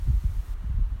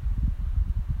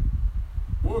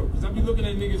work. Because I be looking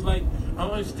at niggas like, I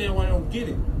don't understand why they don't get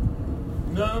it.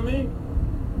 You know what I mean?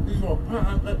 These more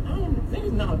problems. Like, I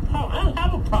don't, not a problem. I don't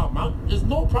have a problem. There's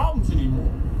no problems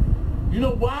anymore. You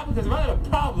know why? Because if I had a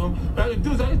problem, what I could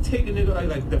do is I could take a nigga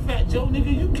like the Fat Joe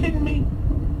nigga, you kidding me?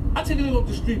 I take a nigga off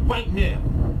the street right now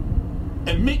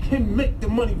and make him make the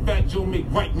money Fat Joe make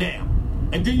right now.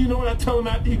 And then you know what I tell him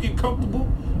after you get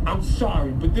comfortable? I'm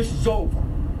sorry, but this is over.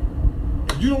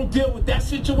 If you don't deal with that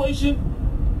situation,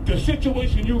 the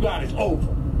situation you got is over.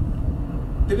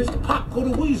 Then it's the pop go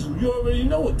to weasel. You already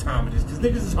know what time it is, because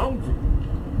niggas is hungry.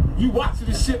 You watching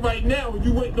this shit right now and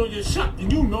you waiting on your shot,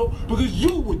 and you know because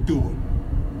you would do it.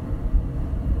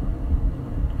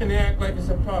 And they act like it's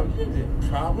a problem. It ain't a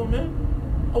problem,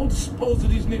 man. I would dispose of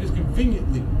these niggas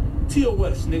conveniently.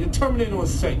 TOS, nigga, terminate on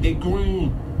sight. They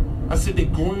green. I said they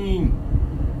green.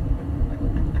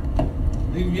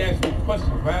 Niggas be asking me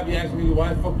questions. Rob be asking me,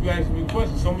 why the fuck you asking me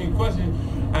questions? So many questions.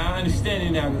 I understand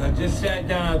it now because I just sat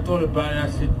down and I thought about it and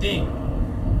I said, damn.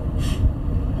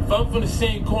 If I'm from the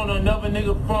same corner another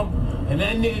nigga from, and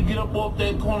that nigga get up off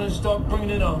that corner and start bringing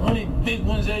in 100 big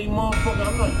ones every motherfucker,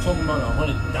 I'm not talking about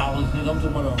 $100, nigga. I'm talking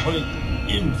about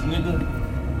 100 M's, nigga.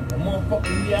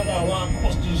 Motherfucker, me, I got a lot of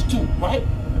questions too, right?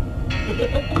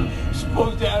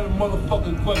 Supposed to have a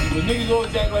motherfucking question, but niggas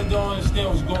always act like they don't understand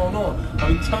what's going on. I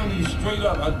be telling you straight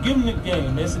up, I give them the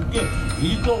game, that's a gift.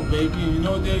 Here you go, baby, and you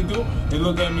know what they do? They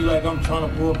look at me like I'm trying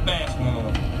to pull a fast one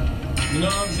on them. You know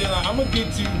what I'm saying? Like, I'm gonna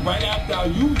get to you right after I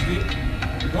used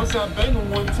it. Once I bang them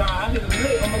one time, I hit a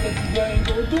lick, I'm gonna let you guys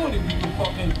go do it if you can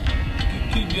fucking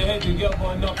keep your head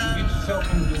together enough to get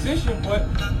yourself in position. But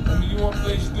I mean, you want to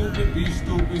play stupid, be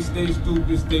stupid, stay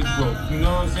broke. You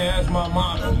know what I'm saying? That's my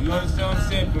motto. You understand what I'm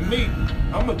saying? For me,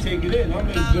 I'm gonna take it in. I'm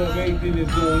gonna absorb everything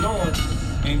that's going on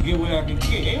and get what I can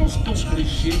get. Ain't no school for this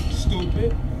shit,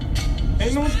 stupid.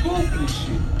 Ain't no school for this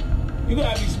shit. You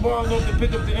gotta be smart enough to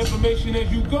pick up the information as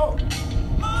you go.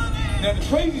 Now the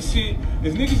crazy shit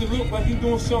is niggas that look like he's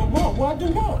doing something wrong. What I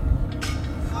do wrong?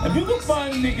 If you can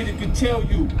find a nigga that can tell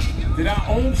you that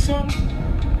I own something,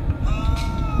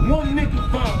 one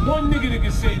nigga that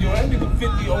can say, yo, that nigga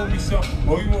 50 owe me something,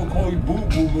 or he won't call you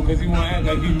boo-boo because he wanna act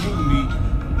like he knew me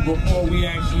before we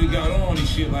actually got on and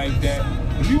shit like that.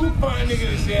 If you can find a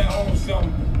nigga that say I own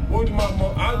something,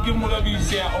 I'll give him whatever you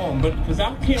say I own, but because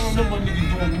I can't remember a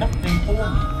nigga doing nothing for me,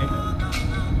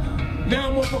 nigga.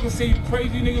 Now motherfuckers say you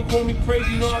crazy, nigga call me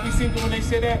crazy, you know I be thinking when they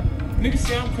say that? Niggas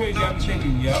say I'm crazy, I be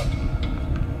thinking, yup.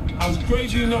 I was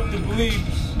crazy enough to believe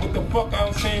what the fuck I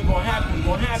was saying gonna happen was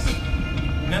gonna happen.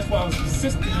 And that's why I was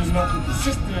consistent enough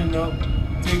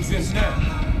to exist now.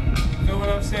 You know what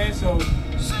I'm saying? So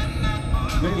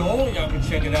later on y'all can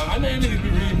check it out. I know niggas be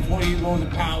reading 48 Laws of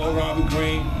Power, Robert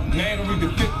Greene. Now I ain't gonna read the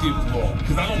 50th law.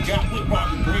 Cause I don't got with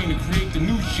Robert Greene to create the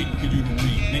new shit for you to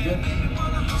read, nigga.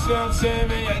 You see what I'm saying,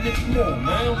 man? Y'all niggas, come on,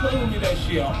 man. Don't play with me that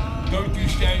shit. 33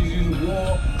 strategies of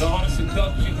war, the art of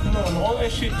seduction, come on. All that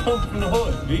shit comes from the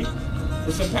hood, B.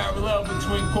 It's a parallel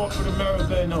between corporate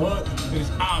America and the hood, and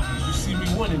it's obvious. You see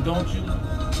me winning, don't you?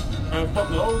 And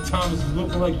fucking old timers is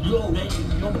looking like, yo,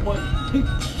 boy,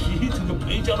 he took a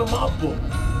page out of my book.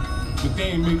 But they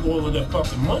ain't make all of that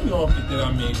fucking money off it that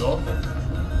I made off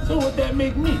it. So what that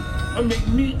make me? That make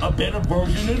me a better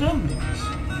version of them niggas.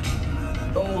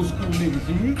 The old school niggas.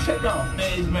 And you check out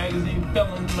Phase Magazine,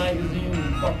 Felons Magazine,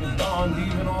 and fucking Don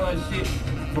Diva and all that shit.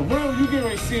 For real, you get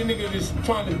ready to see a nigga that's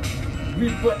trying to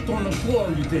reflect on the floor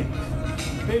every day.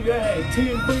 Baby, I had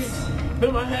 10 bricks.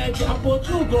 Remember I bought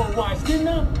you a gold watch, didn't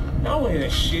I? Now I want to hear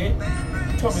that shit.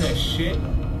 Tell me that shit.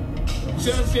 You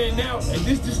see what I'm saying now? And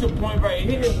this is the point right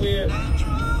here where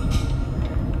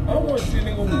I don't want to see a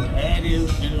nigga who had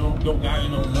it, you know, don't got it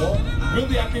no more.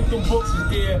 Really, I think them books is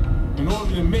there in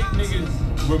order to make niggas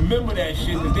remember that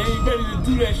shit, because they ain't ready to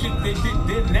do that shit they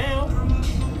did now.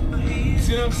 You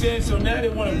see what I'm saying? So now they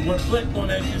want to reflect on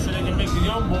that shit so they can make the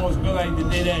young boys feel like that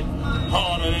they that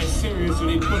hard or that serious, so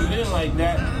they put it in like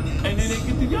that, and then they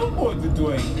get the young boys to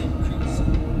do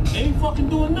anything. They ain't fucking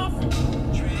doing nothing.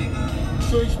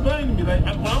 So explain to me, like,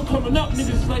 when I'm coming up, niggas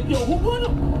is like, yo, who won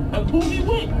him? Like, who he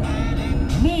with?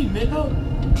 Me, nigga.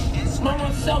 It's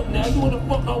myself, now. I do what the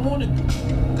fuck I want to do.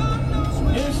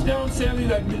 You understand what I'm saying?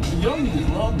 Like, the young niggas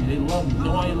love me. They love me. You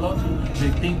know why they love me? They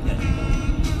think that.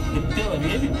 They feel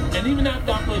it. And even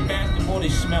after I play basketball, they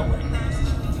smell it.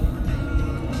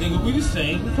 Nigga, we the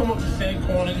same. We come up the same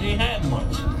corners. We ain't had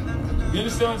much. You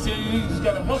understand what I'm saying? You just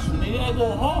gotta hustle, man. You gotta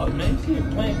go hard, man. You see it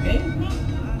playing games, man?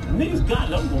 Niggas got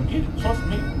it. I'm gonna get it. Trust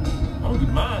me. I'm gonna get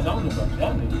mine. I don't know about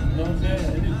y'all niggas. You know what I'm saying?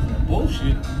 That niggas some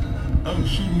bullshit. I'm gonna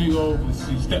shoot a nigga over because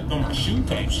he stepped on my shoe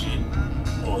type shit.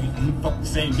 Or he fucked the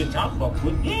same bitch I fucked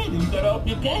with. Yeah, then you gotta up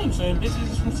your game. So your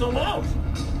bitches is from somewhere else.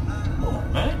 Come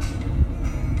on, man.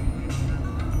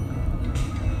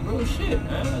 Real shit,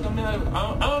 man. Like, I mean, I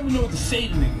don't even know what to say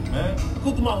to niggas, man. I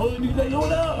go to my hood and niggas like, yo,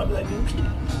 what up? I be like, yo,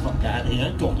 fuck out of here. I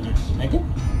ain't talking to this nigga.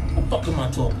 What the fuck am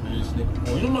I talking to this nigga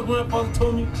for? You know what my grandfather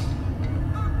told me?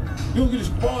 You don't get as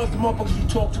far as the motherfuckers you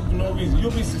talk to for no reason.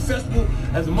 You'll be successful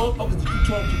as the motherfuckers that you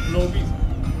talk to for no reason.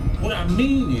 What I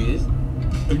mean is,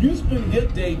 if you spend your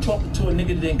day talking to a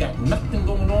nigga that ain't got nothing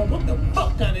going on, what the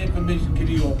fuck kind of information can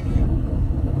he offer you?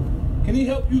 Can he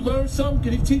help you learn something?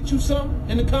 Can he teach you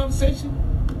something in the conversation?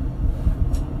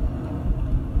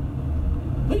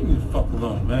 Leave me the fuck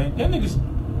alone, man. Y'all niggas...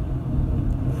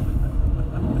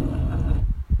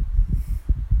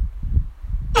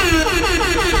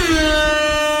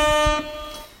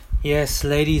 Yes,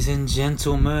 ladies and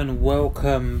gentlemen,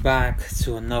 welcome back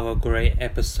to another great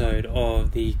episode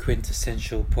of the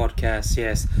Quintessential podcast.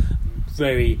 Yes,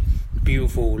 very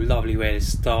beautiful, lovely way to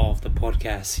start off the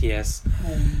podcast. Yes,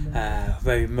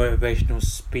 great motivational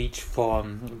speech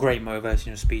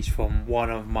from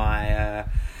one of my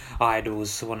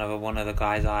idols, one of the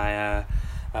guys I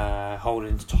hold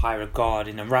in high regard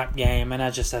in the rap game,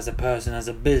 and just as a person, as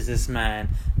a businessman.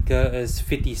 As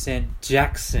 50 Cent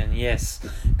Jackson. Yes,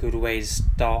 good way to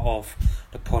start off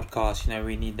the podcast. You know,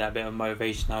 we need that bit of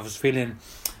motivation. I was feeling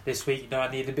this week, you know, I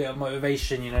need a bit of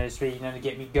motivation, you know, this week, you know, to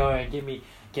get me going, get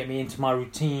me into my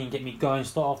routine, get me going,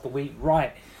 start off the week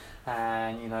right.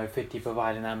 And, you know, 50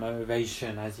 providing that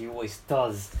motivation as he always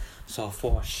does. So I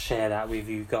thought I'd share that with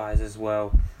you guys as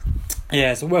well.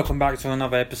 Yeah, so welcome back to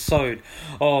another episode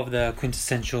of the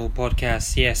Quintessential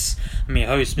podcast. Yes, I'm your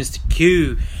host, Mr.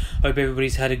 Q. Hope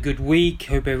everybody's had a good week.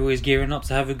 Hope everybody's gearing up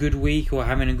to have a good week or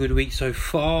having a good week so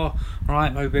far. Right,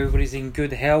 hope everybody's in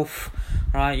good health.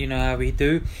 Right, you know how we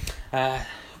do.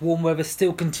 Warm weather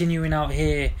still continuing out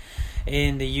here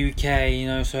in the UK, you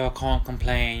know, so I can't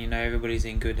complain. You know, everybody's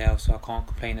in good health, so I can't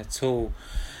complain at all.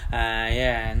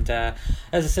 And as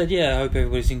I said, I hope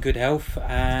everybody's in good health.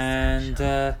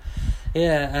 And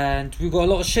and we've got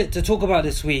a lot of shit to talk about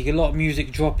this week. A lot of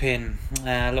music dropping,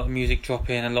 a lot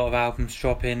of albums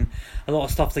dropping, a lot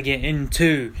of stuff to get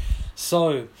into.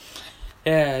 So,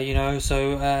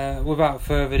 without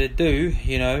further ado,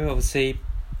 you know, obviously,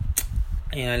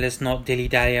 you know, let's not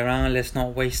dilly-dally around, let's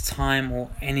not waste time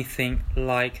or anything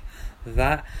like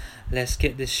that. Let's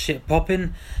get this shit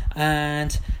popping.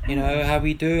 And, you know, how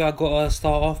we do, I gotta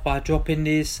start off by dropping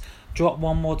this. Drop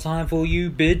one more time for you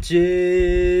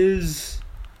bitches.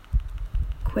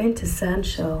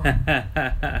 Quintessential.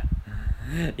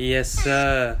 Yes,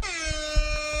 sir.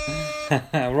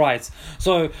 Right.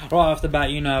 So, right off the bat,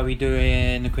 you know how we do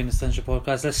in the Quintessential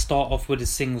podcast. Let's start off with the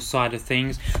single side of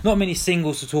things. Not many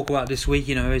singles to talk about this week,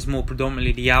 you know, it's more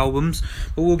predominantly the albums.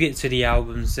 But we'll get to the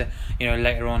albums, you know,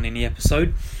 later on in the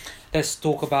episode. Let's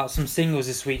talk about some singles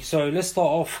this week. So, let's start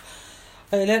off.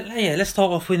 Let's start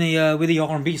off with the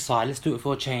R&B side. Let's do it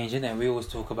for a change, and then we always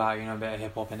talk about, you know, a bit of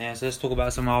hip hop in there. So let's talk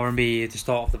about some R&B to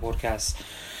start off the podcast.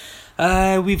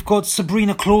 We've got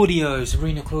Sabrina Claudio.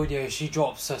 She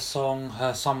drops her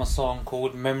summer song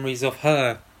called "Memories of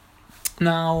Her."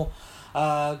 Now,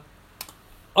 I'll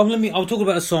talk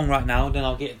about a song right now, then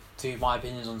I'll get to my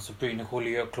opinions on Sabrina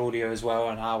Claudio as well,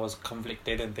 and how I was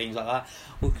conflicted and things like that.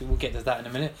 We'll get to that in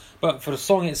a minute. But for the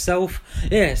song itself,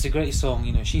 it's a great song.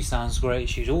 You know, she sounds great.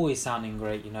 She's always sounding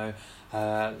great. You know,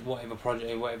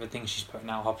 whatever thing she's putting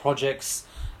out, her projects.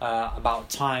 About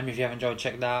Time. If you haven't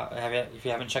checked that out. If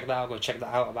you haven't checked that out, go check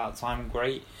that out. About Time,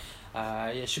 great.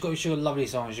 She got lovely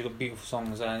songs. She got beautiful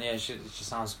songs, and she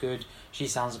sounds good. She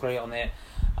sounds great on it.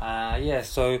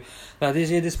 So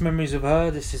this Memories of Her.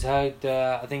 This is her.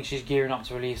 I think she's gearing up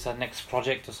to release her next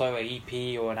project or so, an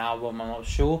EP or an album. I'm not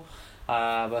sure.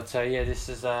 This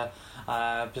is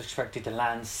expected to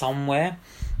land somewhere.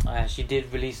 She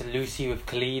did release a Lucy with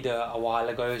Khalid a while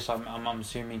ago, so I'm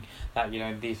assuming that, you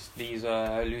know, these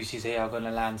Lucy's here are going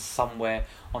to land somewhere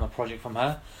on a project from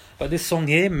her. But this song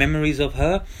here, Memories of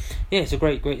Her, it's a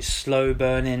great slow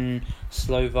burning,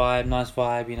 slow vibe, nice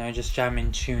vibe, you know, just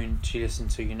jamming tune to listen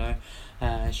to, you know.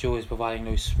 She's always providing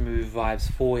those smooth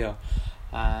vibes for you.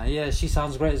 She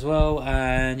sounds great as well,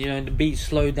 and you know, the beat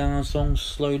slowed down, songs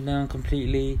slowed down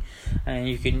completely, and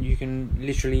you can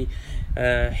literally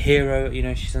hear her. You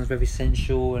know, she sounds very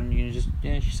sensual, and you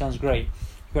know, she sounds great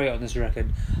on this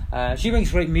record. She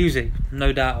makes great music,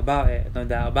 no doubt about it.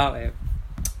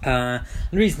 The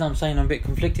reason I'm saying I'm a bit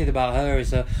conflicted about her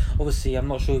is obviously, I'm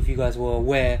not sure if you guys were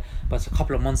aware, but a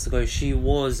couple of months ago she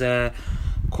was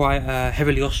quite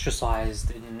heavily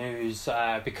ostracized in the news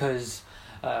because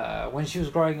when she was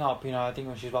growing up, you know, I think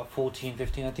when she was about 14,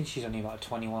 15, I think she's only about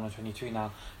 21 or 22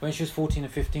 now. When she was 14 or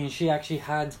 15, she actually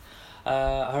had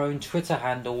her own Twitter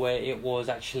handle where it was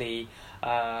actually she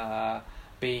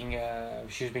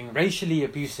was being racially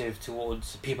abusive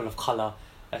towards people of color,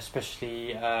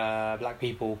 especially black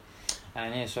people.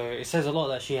 And yeah, so it says a lot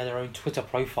that she had her own Twitter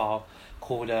profile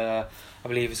called I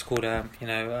believe it's called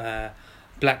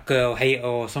Black Girl Hater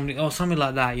or something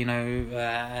like that,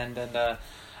 and then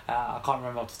I can't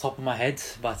remember off the top of my head,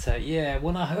 but yeah,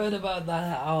 when I heard about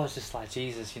that, I was just like,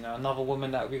 Jesus, another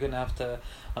woman that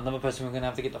another person we're gonna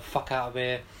have to get the fuck out of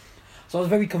here. So I was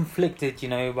very conflicted,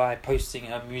 by posting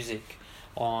her music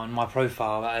on my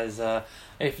profile, as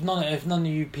if none of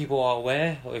you people are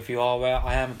aware, or if you are aware,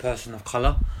 I am a person of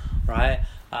color, right?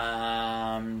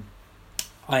 I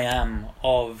am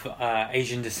of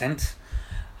Asian descent,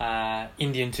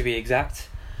 Indian to be exact.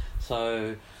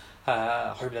 So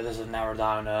I hope that doesn't narrow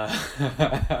down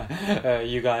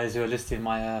you guys who are listing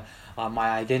my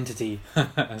identity.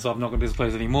 So I'm not going to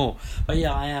disclose anymore. But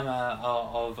yeah, I am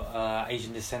of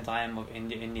Asian descent. I am of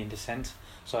Indian descent.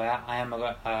 So I am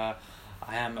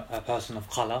a person of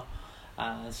color.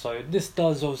 So this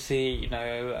does obviously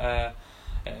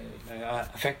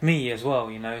affect me as well.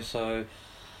 So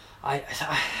I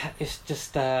it's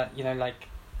just like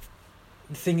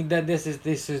the thing that this is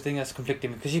the thing that's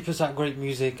conflicting me, because she puts out great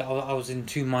music. I was in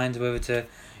two minds whether to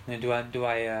do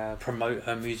I promote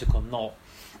her music or not,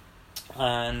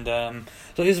 and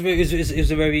so it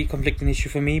was a very conflicting issue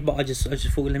for me. But I just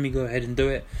thought, let me go ahead and do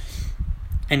it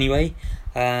anyway,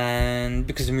 and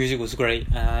because the music was great,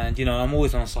 and I'm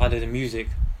always on the side of the music,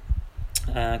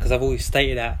 because I've always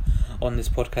stated that on this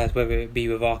podcast, whether it be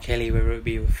with R. Kelly, whether it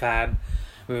be with Fab,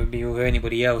 whether it be with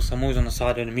anybody else, I'm always on the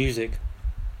side of the music.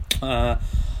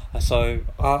 So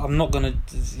I'm not gonna,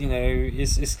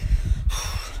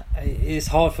 it's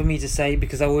hard for me to say,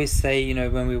 because I always say,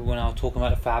 when I was talking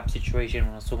about the Fab situation,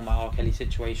 when I was talking about R. Kelly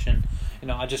situation,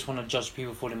 I just want to judge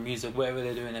people for the music. Whatever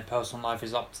they're doing in their personal life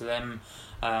is up to them.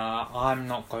 I'm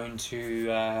not going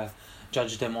to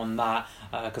judge them on that,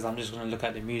 because I'm just going to look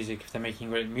at the music. If they're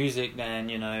making great music, then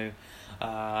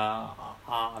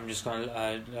I'm just going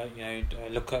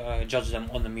to judge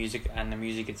them on the music and the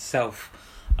music itself.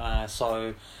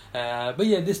 But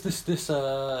yeah,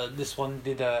 this one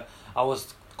did. I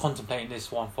was contemplating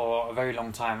this one for a very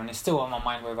long time, and it's still on my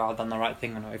mind whether I've done the right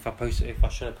thing or not. If I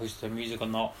should have posted her music or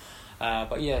not.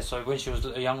 But yeah, so when she was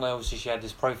younger, obviously she had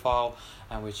this profile,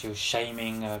 which she was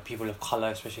shaming people of color,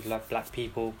 especially black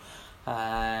people,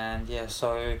 and yeah,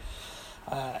 so.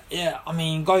 I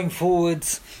mean, going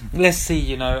forwards, let's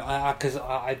see. Because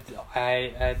I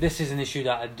this is an issue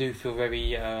that I do feel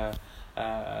very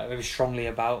strongly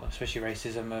about, especially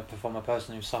racism. From a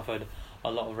person who suffered a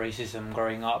lot of racism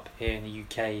growing up here in the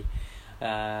UK,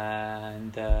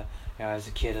 and as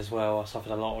a kid as well, I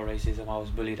suffered a lot of racism. I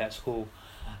was bullied at school,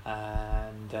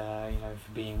 and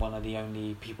for being one of the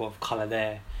only people of colour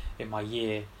there in my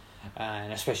year,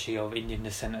 and especially of Indian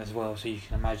descent as well. So you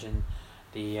can imagine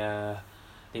the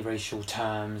racial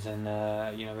terms and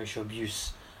racial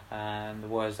abuse and the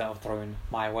words that were thrown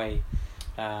my way,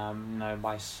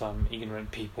 by some ignorant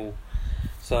people.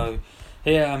 So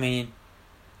yeah, I mean,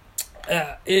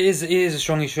 it is a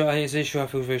strong issue. It's an issue I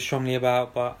feel very strongly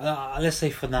about. But let's say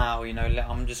for now,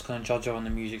 I'm just gonna judge her on the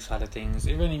music side of things.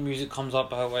 If any music comes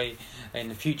up her way in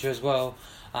the future as well,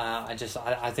 I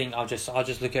think I'll just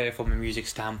look at it from a music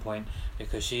standpoint,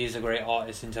 because she is a great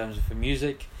artist in terms of her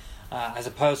music. As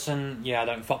a person, I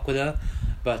don't fuck with her,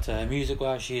 but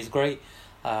music-wise, she is great.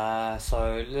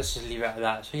 So let's just leave it at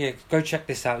that. So yeah, go check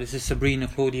this out. This is Sabrina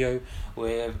Claudio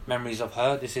with Memories of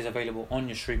Her. This is available on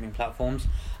your streaming platforms,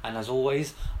 and as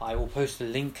always, I will post a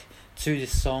link to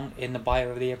this song in the bio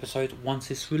of the episode once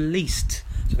it's released.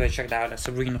 So go check that out. That's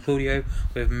Sabrina Claudio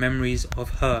with Memories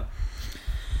of Her.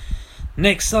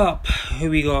 Next up, who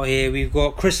we got here? We've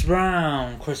got Chris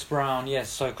Brown. Yes,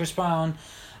 so Chris Brown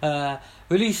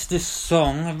released this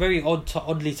song, a very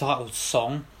oddly titled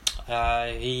song.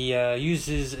 He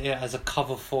uses it as a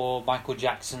cover for Michael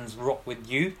Jackson's Rock With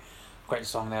You. Great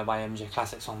song there by MJ,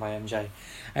 classic song by MJ.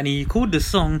 And he called the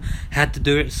song Had To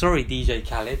Do It, Sorry DJ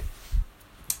Khaled.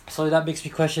 So that makes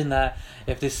me question that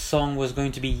if this song was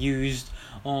going to be used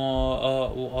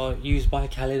or used by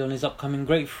Khaled on his upcoming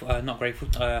Father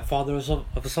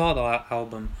of Asada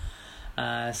album.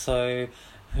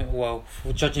 Well,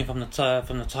 judging from the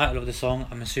title of the song,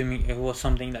 I'm assuming it was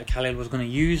something that Khaled was going to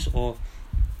use, or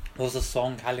was a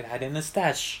song Khaled had in the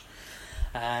stash.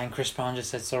 And Chris Brown just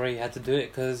said sorry, he had to do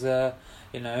it because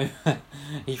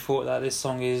he thought that this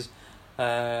song is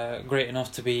great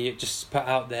enough to be just put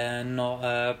out there and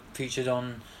not featured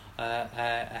on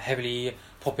a heavily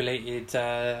populated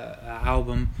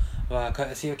album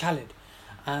courtesy of Khaled.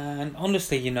 And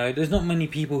honestly, there's not many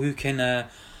people who can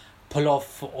pull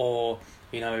off or,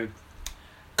 you know,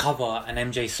 cover an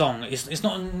MJ song. It's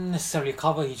not necessarily a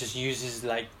cover. He just uses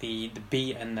like the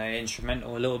beat and the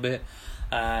instrumental a little bit.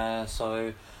 Yeah,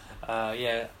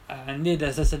 and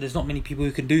as I said, there's not many people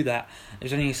who can do that.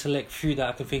 There's only a select few that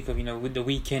I can think of, you know, with The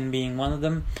Weeknd being one of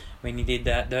them, when he did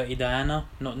that Dirty Diana,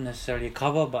 not necessarily a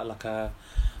cover, but like a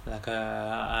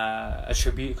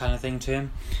tribute kind of thing to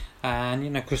him. And, you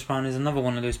know, Chris Brown is another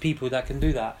one of those people that can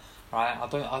do that, right?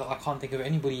 I can't think of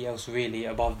anybody else really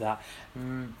above that.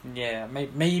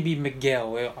 Maybe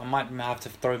Miguel. I might have to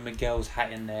throw Miguel's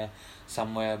hat in there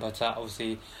somewhere, but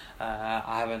obviously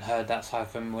I haven't heard that side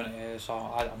from him, so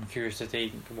I'm curious to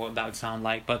think what that would sound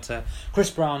like. But Chris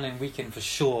Brown and Weeknd for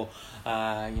sure.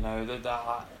 You know,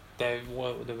 they're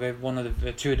one of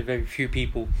the two of the very few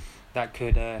people that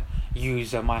could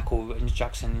use a Michael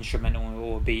Jackson instrumental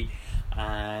or a beat,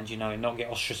 and, you know, not get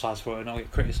ostracized for it, not get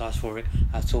criticized for it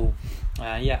at all.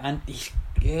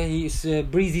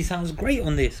 Breezy sounds great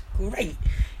on this. Great,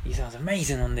 he sounds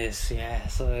amazing on this. Yeah,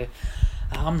 so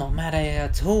I'm not mad at it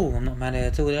at all.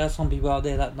 There are some people out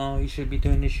there that, no, you should be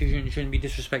doing this. You shouldn't be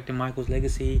disrespecting Michael's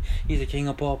legacy. He's the king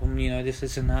of pop, and, you know,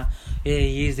 this and that. Yeah,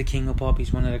 he is the king of pop.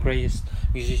 He's one of the greatest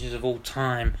musicians of all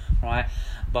time, right?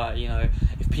 But, you know,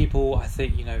 if people, I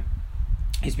think, you know,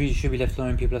 his music should be left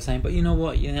alone. People are saying, but you know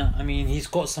what? You know, I mean, he's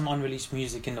got some unreleased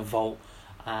music in the vault,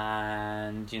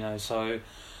 and, you know, so,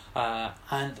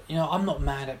 and, you know, I'm not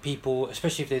mad at people,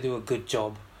 especially if they do a good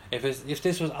job. If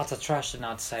this was utter trash, then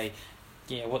I'd say,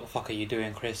 yeah, what the fuck are you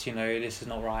doing, Chris? You know, this is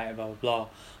not right, blah, blah, blah.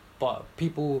 But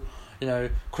people, you know,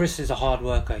 Chris is a hard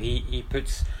worker. He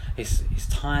puts his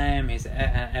time, his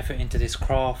effort into this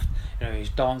craft. You know, his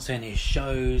dancing, his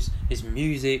shows, his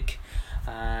music.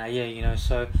 You know,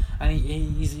 so, and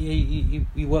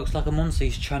he works like a monster.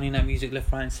 He's churning that music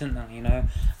left, right, and centre. You know,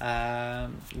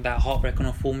 that Heartbreak on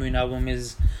a Full Moon album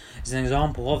is an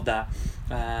example of that.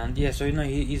 And yeah, so, you know,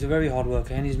 he's a very hard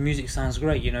worker, and his music sounds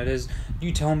great. You know,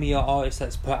 you tell me an artist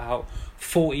that's put out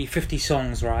 40-50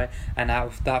 songs, right, and out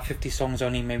of that 50 songs,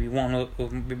 only maybe one or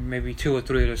maybe 2 or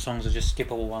 3 of those songs are just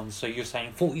skippable ones. So you're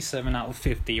saying 47 out of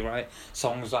 50, right,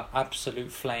 songs are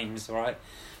absolute flames, right?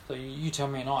 So you tell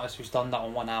me an artist who's done that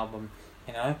on one album,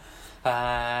 you know,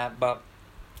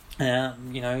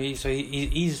 you know,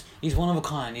 he's one of a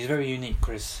kind. He's very unique,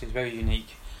 Chris. He's very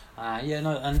unique.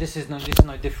 And this is no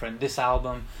different. This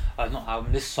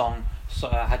this song,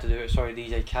 I had to do it. Sorry,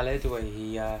 DJ Khaled, where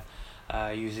he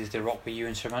uses the Rock With You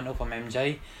instrumental from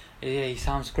MJ. Yeah, he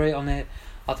sounds great on it.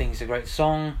 I think it's a great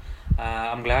song.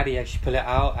 I'm glad he actually put it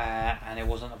out, and it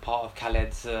wasn't a part of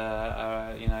Khaled's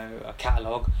a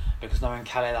catalogue, because knowing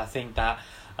Khaled, I think that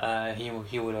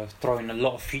he would have thrown a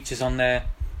lot of features on there,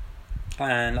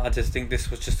 and I just think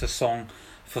this was just a song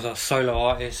for the solo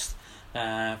artist,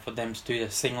 for them to do their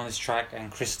thing on this track, and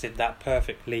Chris did that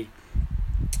perfectly.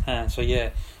 So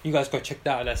yeah, you guys go check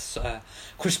that out. That's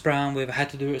Chris Brown with Had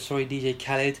to Do It, Sorry DJ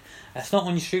Khaled. It's not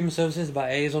on your streaming services,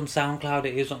 but it is on SoundCloud,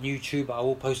 it is on YouTube. I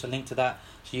will post a link to that,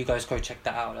 so you guys go check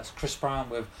that out. That's Chris Brown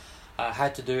with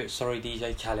Had to Do It, Sorry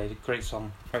DJ Khaled. Great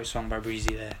song by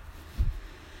Breezy there.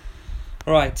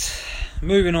 Right,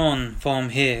 moving on from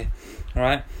here.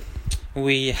 Right,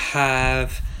 we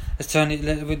have. Let's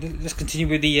continue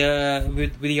with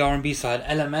the R&B side.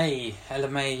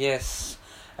 LMA, yes.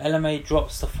 LMA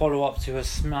drops the follow-up to her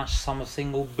smash summer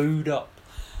single Booed Up.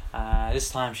 This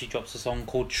time she drops a song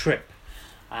called Trip.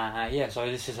 So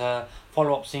this is her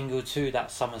follow-up single to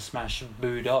that summer smash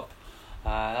Booed Up.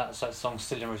 That song's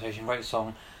still in rotation. Great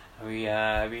song. We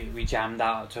jammed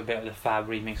out to a bit of the Fab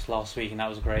remix last week, and that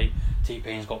was great.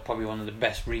 T-Pain's got probably one of the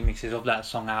best remixes of that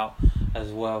song out as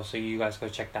well, so you guys go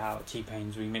check that out.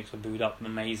 T-Pain's remix of Booed Up,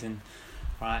 amazing,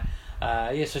 right?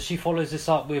 So she follows this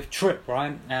up with Trip,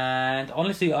 right? And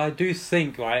honestly, I do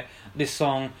think, right, this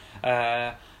song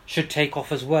should take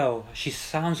off as well. She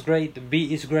sounds great, the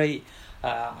beat is great.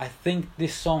 I think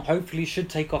this song hopefully should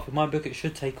take off. In my book, it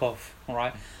should take off,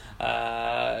 alright?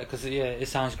 Because it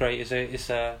sounds great. It's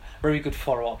a very good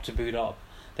follow-up to Booed Up,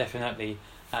 definitely.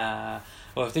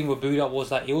 Well, the thing with Booed Up was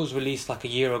that it was released like a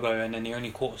year ago, and then he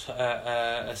only caught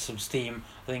some steam,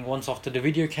 I think, once after the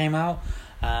video came out.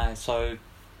 So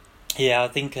yeah, I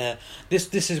think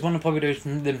this is one of probably those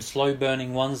them slow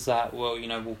burning ones that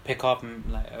will pick up and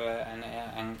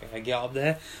get up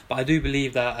there. But I do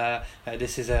believe that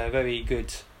this is a very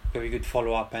good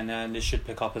follow up, and this should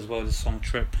pick up as well. This song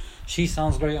Trip, she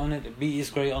sounds great on it. The beat is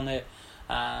great on it,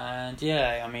 and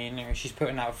yeah, I mean, she's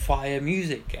putting out fire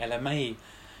music. LMA,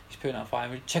 she's putting out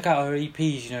fire. Check out her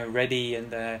EPs, Ready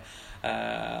and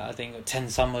I think 10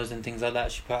 Summers and things like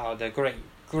that. She put out their great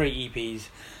EPs.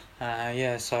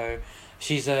 So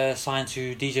she's signed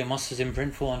to DJ Mustard's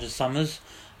imprint, 400 Summers.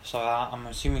 So I'm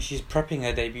assuming she's prepping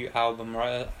her debut album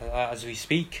right as we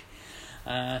speak.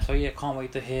 So yeah, can't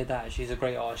wait to hear that. She's a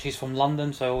great artist. She's from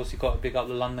London, so obviously got to big up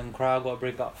the London crowd. Got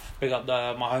to big up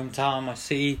my hometown, my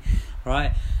city,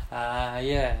 right?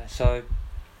 Yeah. So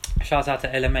shout out to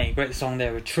LMA. Great song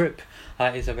there, A Trip.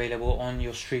 Is available on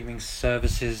your streaming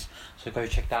services. So go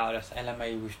check that out. That's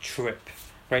LMA with Trip.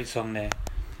 Great song there.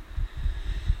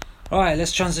 Alright,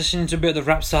 let's transition into a bit of the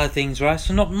rap side of things, right?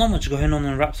 So not much going on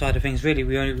the rap side of things, really.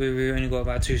 We only got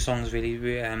about 2 songs, really,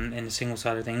 in the single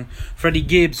side of things. Freddie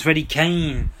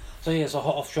Kane. So yeah, it's a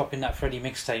hot off drop in that Freddie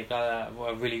mixtape.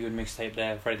 A really good mixtape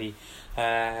there, Freddie.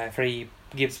 Freddie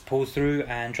Gibbs pulls through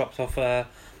and drops off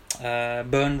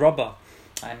Burn Rubber.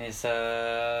 And it's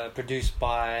produced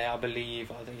by, I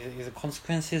believe, is it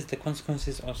The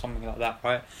Consequences or something like that,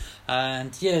 right?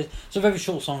 And yeah, it's a very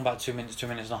short song, about 2 minutes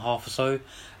and a half or so.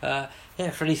 Yeah,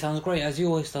 Freddie sounds great, as he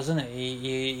always does, doesn't it?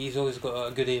 He's always got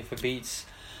a good ear for beats.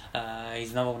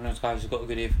 He's another one of those guys who's got a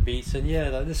good ear for beats. And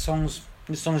yeah, this song's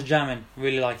jamming.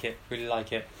 Really like it.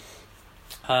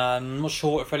 I'm not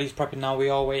sure what Freddie's prepping now. We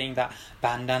are waiting that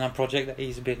bandana project that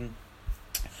he's been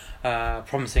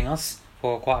promising us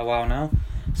for quite a while now.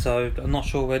 So I'm not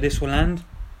sure where this will land.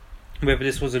 Whether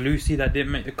this was a Lucy that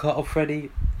didn't make the cut of Freddie,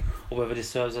 or whether this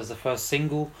serves as the first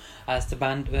single as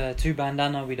the to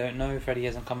Bandana, we don't know. Freddie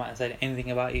hasn't come out and said anything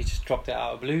about it. He just dropped it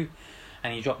out of blue,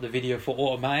 and he dropped the video for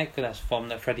Automatic. That's from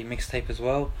the Freddie mixtape as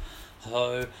well.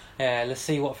 So yeah, let's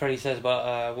see what Freddie says.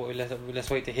 But let's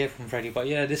wait to hear from Freddie. But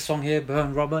yeah, this song here,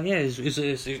 Burn Rubber, yeah, it's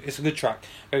a good track,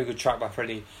 very good track by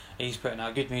Freddie. He's putting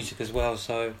out good music as well.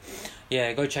 So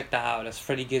yeah, go check that out. That's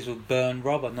Freddie Gibbs with Burn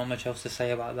Rubber. Not much else to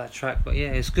say about that track, but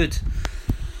yeah, it's good.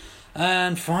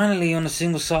 And finally, on the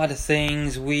single side of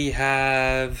things, we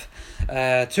have 2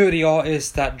 of the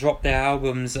artists that dropped their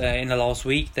albums in the last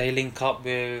week. They link up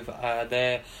with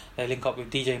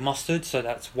DJ Mustard, so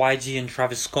that's YG and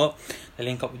Travis Scott. They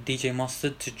link up with DJ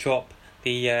Mustard to drop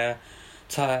the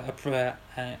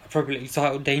appropriately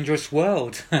titled Dangerous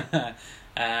World.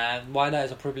 And why that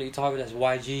is appropriately titled, as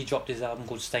YG dropped his album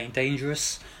called Staying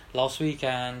Dangerous last week,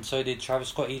 and so did Travis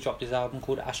Scott. He dropped his album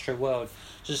called Astro World.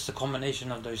 Just a combination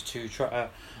of those two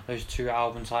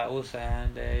album titles,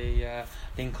 and they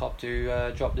link up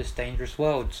to drop this Dangerous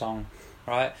World song,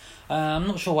 right? I'm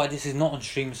not sure why this is not on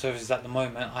streaming services at the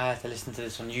moment. I had to listen to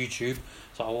this on YouTube,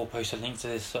 so I will post a link to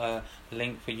this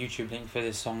link for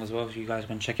this song as well, so you guys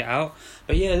can check it out.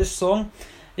 But yeah, this song,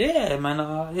 yeah,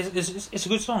 man, it's a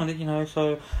good song, you know.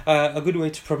 So a good way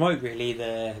to promote really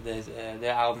their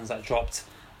albums that dropped.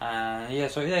 Yeah,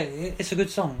 so yeah, it's a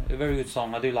good song, a very good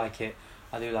song. I do like it.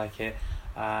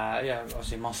 Yeah,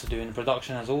 obviously Mustard doing the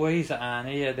production as always,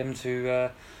 and yeah, them two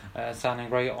sounding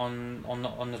great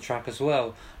on the track as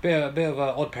well. Bit of an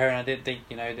odd pairing. I didn't think,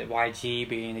 you know, that YG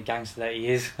being the gangster that he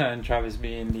is and Travis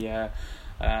being the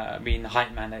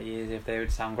hype man that he is, if they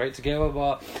would sound great together.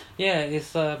 But yeah,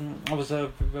 it's I was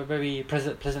very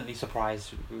pleasantly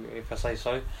surprised, if I say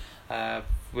so,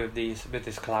 with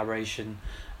this collaboration.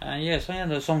 Yeah, so yeah,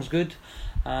 the song's good,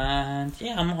 and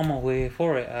yeah, I'm all here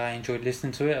for it. I enjoyed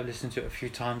listening to it. I've listened to it a few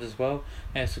times as well.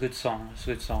 Yeah, it's a good song.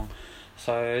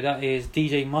 So that is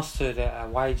DJ Mustard,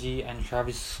 YG and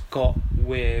Travis Scott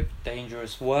with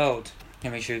Dangerous World.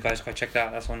 And make sure you guys go check that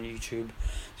out. That's on YouTube.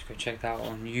 Just go check that out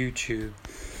on YouTube.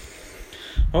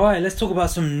 Alright, let's talk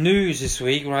about some news this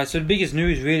week. Right, so the biggest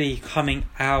news really coming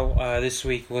out this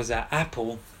week was that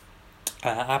Apple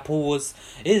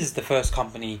is the first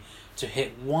company to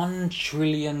hit $1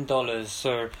 trillion.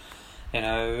 So, you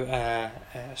know,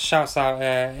 shouts out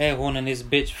Airhorn and his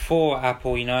bitch for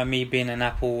Apple. You know, me being an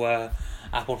Apple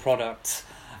product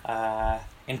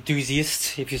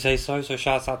enthusiast, if you say so. So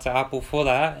shouts out to Apple for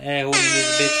that. Airhorn and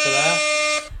his bitch for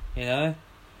that. You know,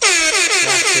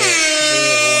 that's it.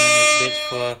 Airhorn and his bitch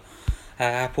for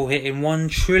Apple hitting $1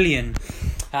 trillion.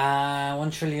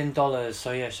 $1 trillion.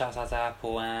 So yeah, shout out to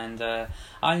Apple. And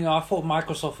I thought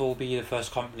Microsoft will be the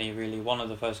first company, really, one of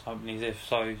the first companies, if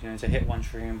so, you know, to hit $1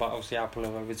 trillion. But obviously Apple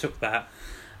overtook that.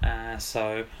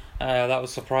 So that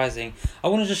was surprising. I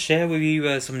want to just share with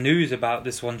you some news about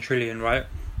this $1 trillion, right?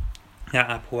 That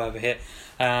Apple ever hit.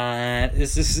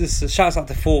 This shouts out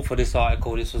to Ford for this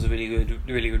article. This was a really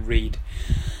good read.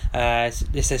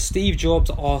 It says Steve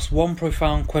Jobs asked one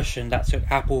profound question that took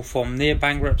Apple from near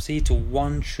bankruptcy to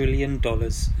 $1 trillion.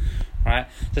 Right?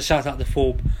 So shout out to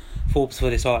Forbes for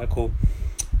this article.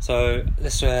 So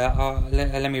let's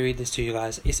let me read this to you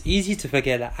guys. It's easy to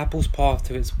forget that Apple's path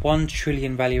to its $1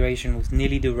 trillion valuation was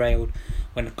nearly derailed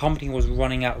when the company was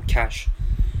running out of cash.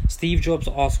 Steve Jobs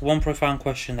asked one profound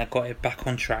question that got it back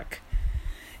on track.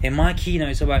 In my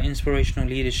keynotes about inspirational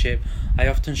leadership, I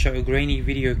often show a grainy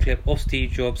video clip of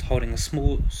Steve Jobs holding a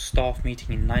small staff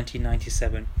meeting in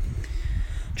 1997.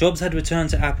 Jobs had returned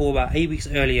to Apple about 8 weeks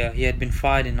earlier. He had been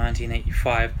fired in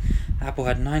 1985. Apple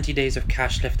had 90 days of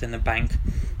cash left in the bank.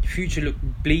 The future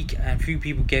looked bleak and few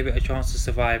people gave it a chance to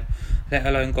survive, let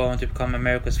alone go on to become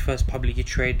America's first publicly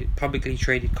traded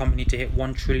company to hit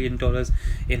 $1 trillion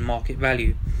in market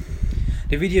value.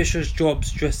 The video shows Jobs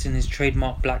dressed in his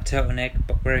trademark black turtleneck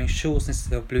but wearing shorts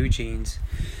instead of blue jeans.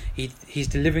 He's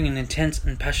delivering an intense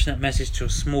and passionate message to a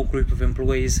small group of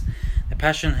employees. The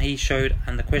passion he showed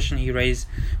and the question he raised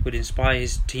would inspire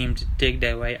his team to dig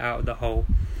their way out of the hole.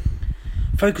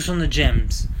 Focus on the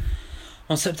gems.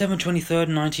 On September 23rd,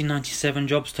 1997,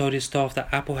 Jobs told his staff that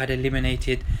Apple had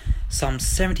eliminated some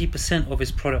 70% of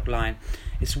its product line.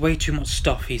 It's way too much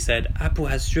stuff, he said. Apple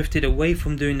has drifted away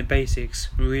from doing the basics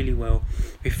really well.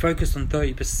 We focused on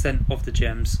 30% of the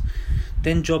gems.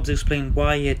 Then Jobs explained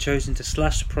why he had chosen to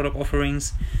slash the product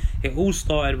offerings. It all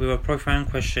started with a profound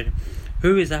question: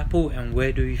 who is Apple and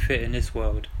where do we fit in this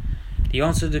world? The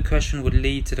answer to the question would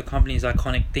lead to the company's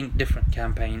iconic Think Different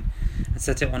campaign and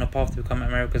set it on a path to become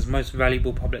America's most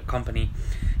valuable public company.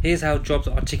 Here's how Jobs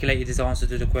articulated his answer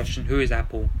to the question, who is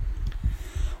Apple?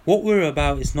 What we're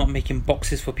about is not making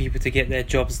boxes for people to get their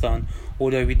jobs done,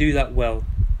 although we do that well.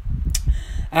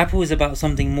 Apple is about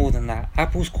something more than that.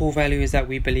 Apple's core value is that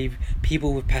we believe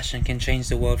people with passion can change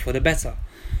the world for the better.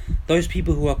 Those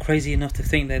people who are crazy enough to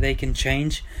think that they can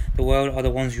change the world are the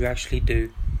ones who actually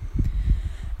do.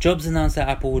 Jobs announced that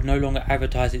Apple would no longer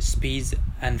advertise its speeds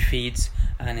and feeds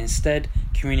and instead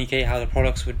communicate how the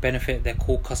products would benefit their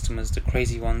core customers, the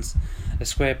crazy ones, the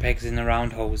square pegs in the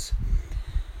round holes.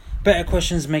 Better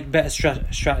questions make better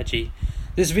strategy.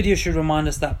 This video should remind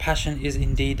us that passion is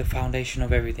indeed the foundation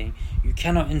of everything. You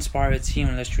cannot inspire a team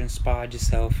unless you're inspired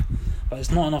yourself. But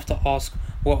it's not enough to ask,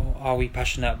 what are we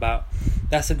passionate about?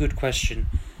 That's a good question,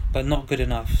 but not good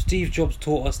enough. Steve Jobs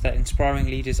taught us that inspiring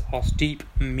leaders ask deep,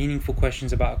 meaningful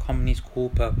questions about a company's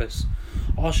core purpose.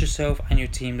 Ask yourself and your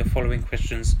team the following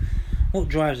questions. What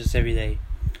drives us every day?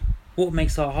 What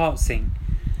makes our hearts sing?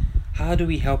 How do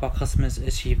we help our customers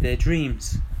achieve their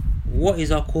dreams? What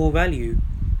is our core value?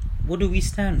 What do we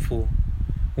stand for?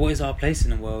 What is our place in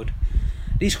the world?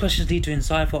 These questions lead to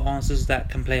insightful answers that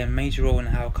can play a major role in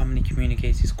how a company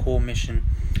communicates its core mission.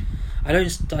 I don't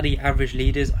study average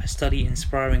leaders, I study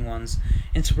inspiring ones.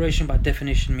 Inspiration by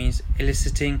definition means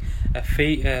eliciting a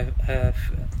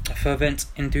fervent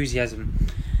enthusiasm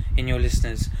in your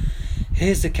listeners.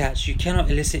 Here's the catch: you cannot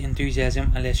elicit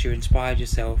enthusiasm unless you're inspired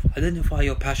yourself. Identify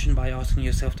your passion by asking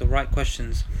yourself the right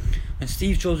questions. When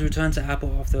Steve Jobs returned to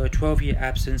Apple after a 12-year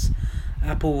absence,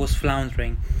 Apple was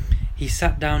floundering. He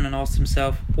sat down and asked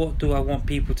himself, what do I want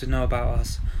people to know about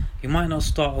us? You might not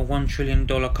start a $1 trillion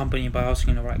company by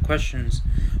asking the right questions,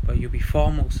 but you'll be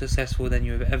far more successful than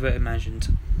you have ever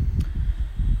imagined.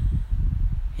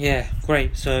 Yeah,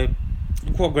 great. So,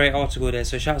 what a great article there.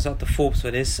 So, shouts out to Forbes for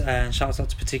this, and shouts out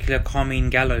to particular Carmine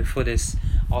Gallo for this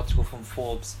article from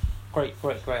Forbes. Great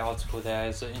article there.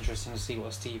 It's interesting to see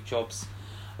what Steve Jobs,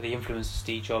 the influence of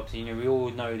Steve Jobs. You know, we all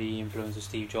know the influence of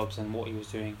Steve Jobs and what he was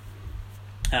doing,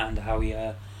 and how he,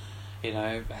 you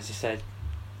know, as he said,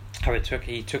 how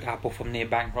he took Apple from near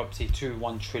bankruptcy to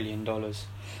 $1 trillion.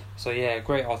 So yeah,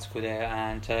 great article there,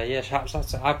 and yeah, shouts out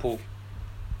to Apple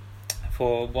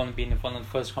for being one of the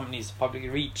first companies to publicly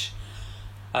reach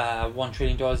 $1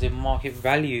 trillion in market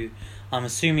value. I'm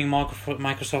assuming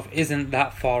Microsoft isn't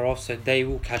that far off, so they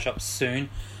will catch up soon,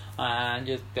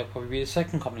 and they'll probably be the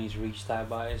second company to reach that,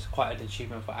 but it's quite an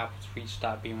achievement for Apple to reach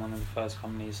that, being one of the first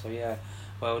companies. So yeah,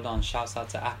 well done, shouts out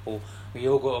to Apple. We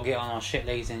all got to get on our shit,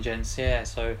 ladies and gents. Yeah,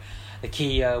 so the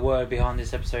key word behind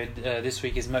this episode this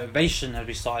week is motivation, as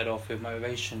we started off with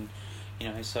motivation. You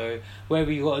know, so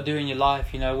whatever you got to do in your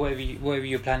life, you know, whatever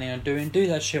you're planning on doing, do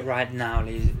that shit right now,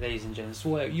 ladies and gents.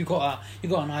 You got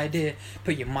an idea,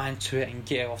 put your mind to it and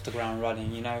get it off the ground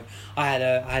running. You know, I had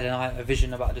a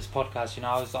vision about this podcast. You know,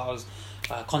 I was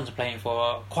contemplating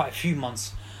for quite a few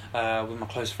months with my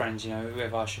close friends. You know,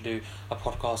 whether I should do a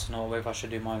podcast or not, whether I should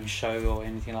do my own show or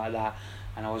anything like that.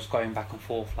 And I was going back and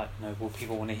forth, like, you know, will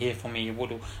people want to hear from me?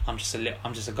 I'm just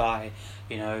a guy,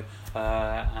 you know,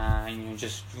 and you know,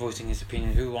 just voicing his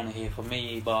opinion. Who want to hear from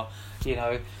me? But you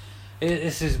know,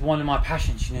 this is one of my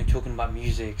passions. You know, talking about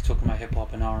music, talking about hip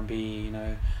hop and R&B. You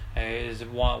know, is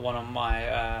one of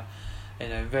my you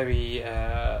know, very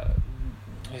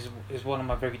is one of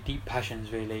my very deep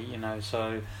passions, really. You know,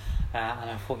 so. And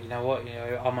I thought, you know what, you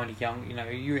know, I'm only young, you know,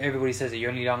 everybody says that you're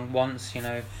only young once, you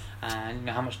know, and you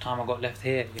know how much time I got left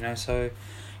here, you know, so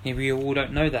you know, we all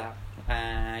don't know that,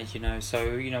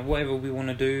 So whatever we want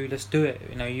to do, let's do it.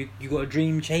 You got a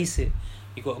dream, chase it.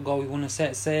 You got a goal you want to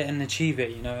set it and achieve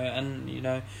it.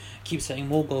 And keep setting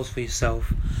more goals for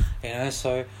yourself.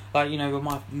 So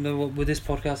with this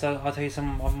podcast, I'll tell you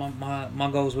some of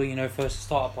my goals were first to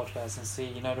start a podcast and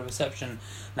see the reception.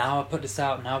 Now I put this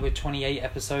out. Now we're 28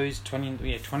 episodes.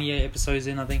 28 episodes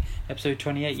in. I think episode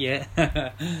 28. Yeah,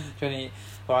 28.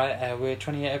 Right, we're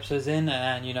 28 episodes in,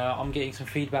 and I'm getting some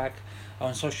feedback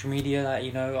on social media that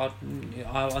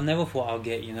I never thought I'd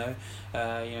get.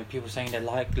 People saying they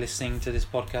like listening to this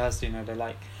podcast. They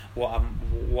like what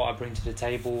I bring to the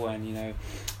table, and they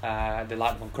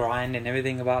like my grind and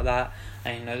everything about that.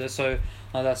 And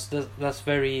that's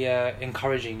very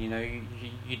encouraging.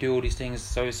 You do all these things,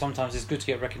 so sometimes it's good to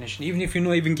get recognition, even if you're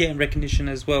not even getting recognition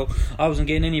as well. I wasn't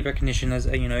getting any recognition as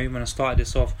when I started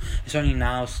this off. It's only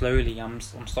now slowly I'm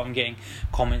starting getting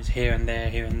comments here and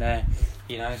there.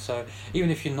 So even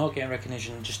if you're not getting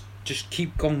recognition, just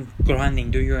keep going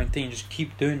grinding, do your own thing, just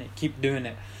keep doing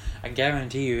it. I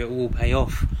guarantee you it will pay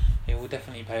off. It will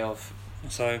definitely pay off.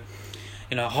 So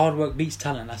hard work beats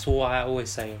talent. That's all I always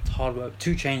say. It's hard work.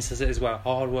 2 Chainz says it as well.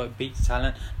 Hard work beats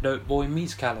talent. Dope boy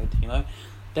meets Khaled.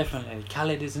 Definitely.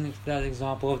 Khaled is an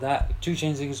example of that. 2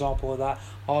 Chainz is an example of that.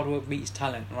 Hard work beats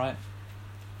talent. Right.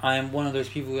 I am one of those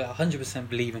people that 100%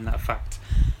 believe in that fact.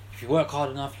 If you work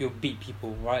hard enough, you'll beat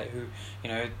people. Right. Who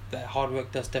that hard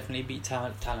work does definitely beat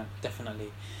talent.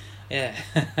 Definitely. Yeah.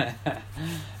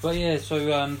 But yeah.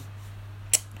 So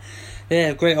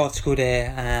yeah, great article there,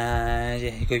 and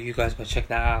you guys go check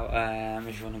that out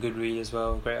if you want a good read as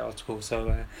well. Great article.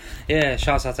 So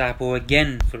shouts out to Apple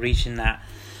again for reaching that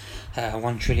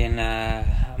 1 trillion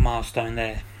milestone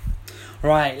there.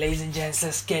 Right, ladies and gents,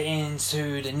 let's get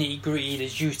into the nitty gritty, the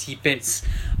juicy bits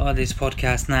of this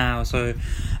podcast now. So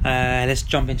let's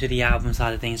jump into the album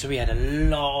side of things. So we had a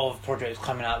lot of projects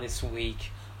coming out this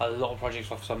week, a lot of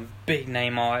projects of some big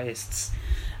name artists.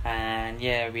 And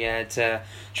we had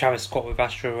Travis Scott with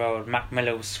Astro World, Mac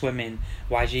Miller with Swimming,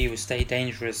 YG with Stay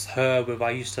Dangerous, Her with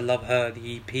I Used to Love Her,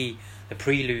 the EP, the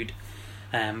Prelude,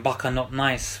 and Bucka Not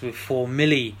Nice with 4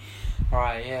 Milli.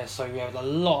 Right, so we have a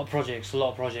lot of projects.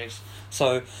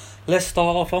 So let's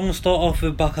start off. I'm going to start off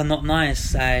with Bucka Not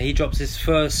Nice. He drops his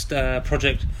first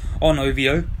project on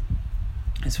OVO.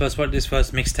 His first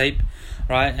mixtape,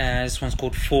 right? This one's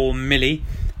called 4 Milli,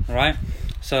 right?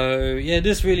 So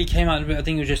this really came out. I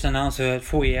think it was just announced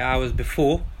 48 hours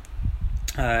before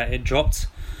it dropped,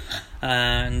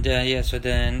 and so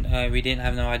then we didn't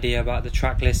have no idea about the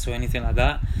track list or anything like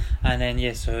that. And then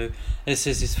so this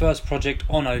is his first project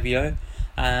on OVO,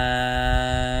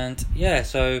 and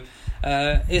so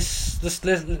let's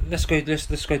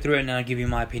go through it and I'll give you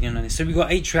my opinion on this. So we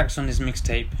got 8 tracks on this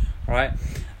mixtape, right?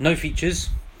 No features.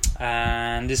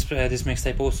 And this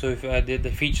mixtape also they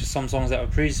feature some songs that were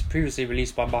previously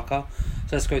released by Bucka.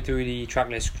 So let's go through the track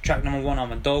list. Track number 1,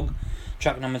 I'm a Dog.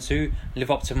 Track number 2,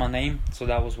 Live Up to My Name. So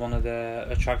that was one of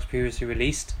the tracks previously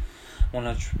released. One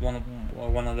of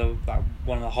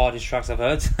the hardest tracks I've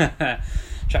heard.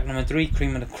 Track number 3,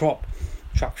 Cream of the Crop.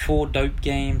 Track 4, Dope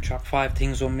Game. Track 5,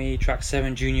 Things on Me. Track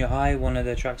 7, Junior High. One of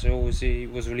the tracks that was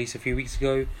released a few weeks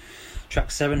ago. Track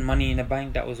 7, Money in the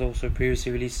Bank, that was also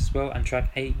previously released as well. And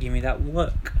track 8, Give Me That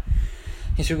Work.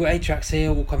 So we've got 8 tracks here,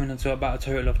 all coming into about a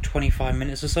total of 25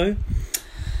 minutes or so.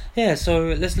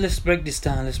 So let's break this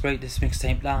down. Let's break this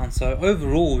mixtape down. So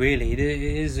overall, really, it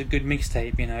is a good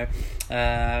mixtape.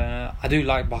 I do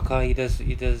like Bucka.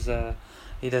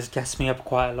 He does gas me up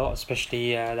quite a lot,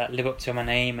 especially that Live Up to My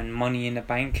Name and Money in the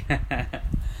Bank.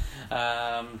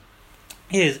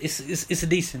 It's a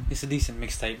decent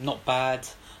mixtape. Not bad.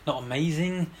 Not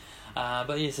amazing,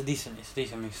 but it's a decent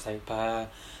mixtape.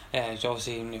 So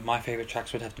obviously my favourite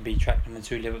tracks would have to be track number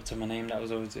 2, Live Up to My Name. That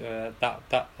was always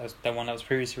that was the one that was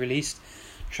previously released.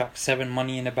 Track 7,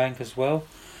 Money in the Bank as well.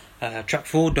 Track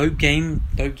 4, Dope Game.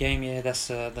 That's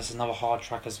another hard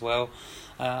track as well.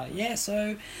 It's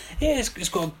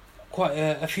got quite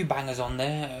a few bangers on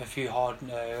there, a few hard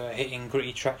hitting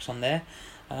gritty tracks on there.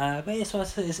 So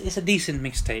it's a decent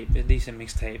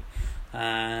mixtape.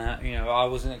 I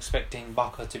wasn't expecting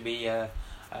Bucka to be a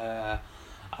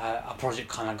project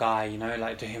kind of guy,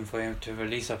 for him to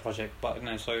release a project. But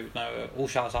all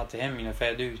shouts out to him,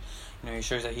 fair dude. He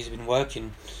shows that he's been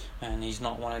working, and he's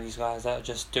not one of these guys that are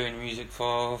just doing music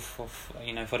for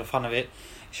the fun of it. It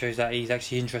shows that he's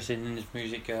actually interested in his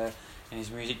music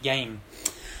game.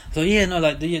 So the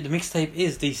mixtape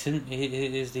is decent. It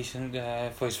is decent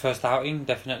for his first outing,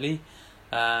 definitely.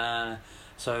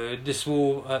 So this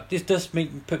does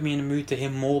put me in the mood to hear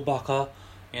more Bucka,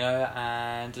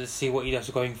 and to see what he does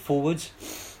going forward.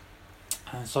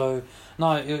 And so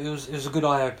no, it was a good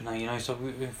eye opener, you know. So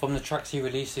from the tracks he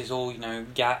releases, all, you know,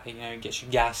 gets you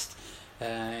gassed,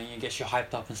 it gets you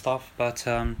hyped up and stuff. But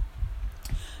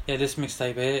yeah, this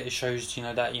mixtape here, it shows, you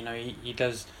know, that, you know, he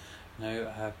does, you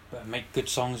know, make good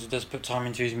songs. He does put time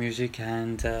into his music,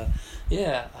 and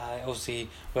yeah, obviously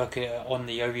work on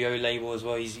the OVO label as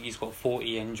well. He's got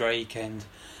 40 and Drake, and,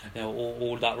 you know,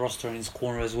 all that roster in his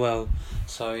corner as well.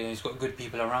 So, you know, he's got good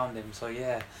people around him. So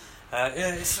yeah.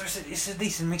 Yeah, it's a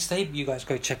decent mixtape. You guys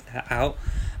go check that out.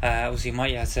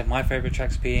 Obviously, I said my favourite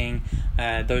tracks being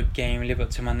Dope Game, Live Up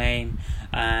to My Name,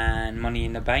 and Money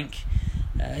in the Bank.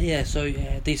 Yeah, so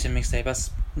yeah, decent mixtape.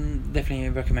 That's definitely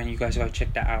recommend you guys go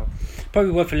check that out.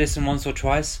 Probably worth a listen once or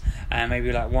twice, and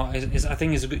maybe like one. I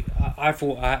think it's a good. I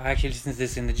thought I actually listened to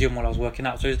this in the gym while I was working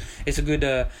out, so it's a good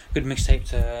mixtape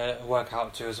to work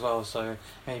out to as well. So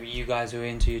maybe you guys who are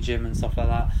into your gym and stuff like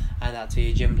that, add that to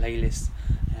your gym playlist.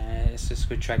 It's just a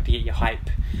good track to get you hype.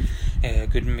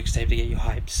 Good mixtape to get you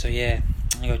hyped. So yeah,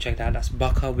 go check that out. That's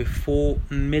Bucka with 4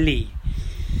 Milli.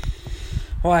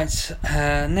 Right,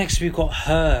 next we've got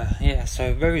Her. Yeah,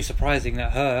 so very surprising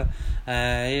that Her.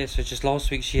 Yeah, so just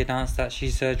last week she announced that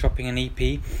she's dropping an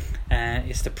EP.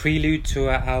 It's the prelude to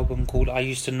her album called I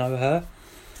Used to Know Her.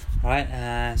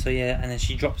 Right, so yeah, and then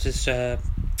she drops this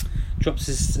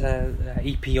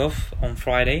EP off on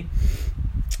Friday.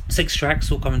 6 tracks,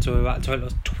 all coming to about a total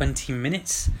of 20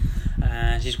 minutes.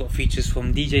 She's got features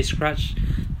from DJ Scratch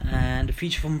and a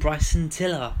feature from Bryson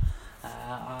Tiller.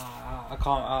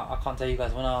 I can't tell you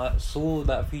guys, when I saw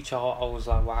that feature, I was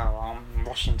like, wow, I'm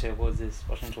rushing towards this.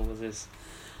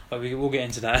 But we'll get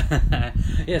into that.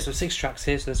 Yeah, so 6 tracks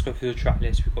here, so let's go through the track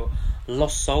list. We've got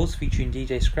Lost Souls featuring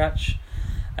DJ Scratch.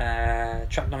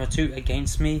 Track number 2,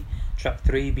 Against Me. Track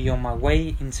 3, Be On My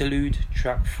Way, Interlude.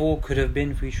 Track 4, Could Have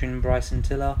Been featuring Bryson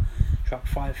Tiller. Track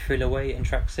 5, Feel Away. And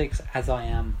track 6, As I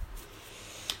Am.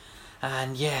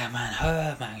 And yeah,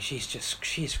 man,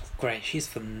 she's great. She's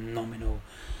phenomenal.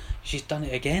 She's done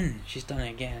it again. She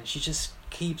just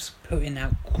keeps putting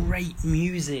out great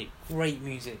music.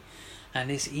 And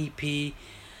this EP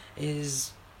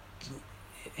is,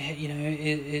 you know,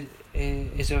 it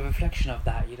is a reflection of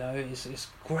that, you know. It's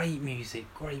great music.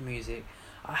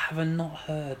 I have not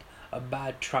heard a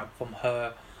bad track from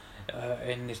her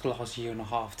in this last year and a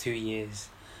half, 2 years.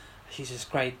 She's just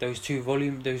great. Those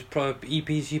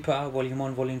EPs she put out, Volume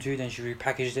 1, Volume 2, then she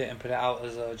repackaged it and put it out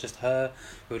as just her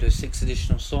with those 6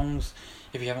 additional songs.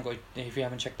 If you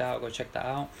haven't checked that out, go check that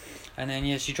out. And then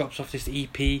yeah, she drops off this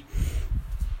EP.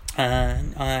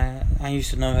 I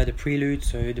used to know her, the prelude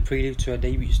to her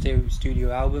debut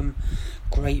studio album.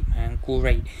 Great, man,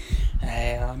 great.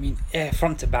 I mean, yeah,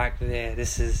 front to back there.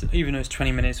 This is, even though it's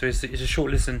 20 minutes, so it's a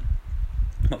short listen,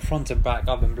 but front to back,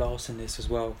 I've been blasting this as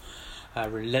well.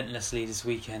 Relentlessly this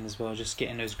weekend as well, just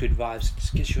getting those good vibes,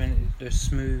 just gets you in those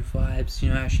smooth vibes, you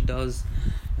know how she does.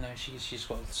 You know, she's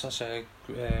got such a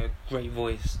great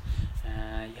voice.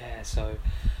 Yeah, so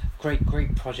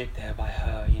great project there by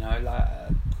her, you know. Like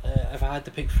if I had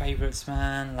to pick favourites,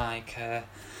 man, like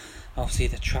obviously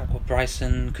the track with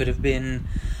Bryson, Could Have Been,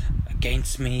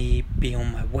 Against Me, Be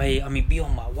On My Way. I mean, Be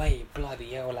On My Way,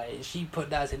 bloody hell, like she put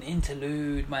that as an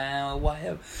interlude, man.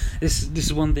 Why? This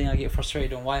is one thing I get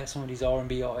frustrated on. Why are some of these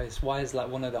R&B artists, why is like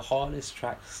one of the hardest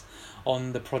tracks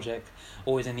on the project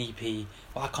always an EP?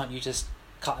 Why can't you just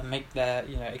cut and make that,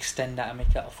 you know, extend that and make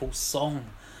that a full song?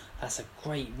 That's a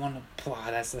great one.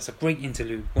 That's a great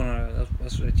interlude.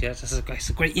 That's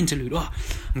a great interlude. Oh,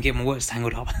 I'm getting my words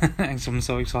tangled up. I'm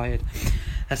so excited.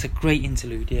 That's a great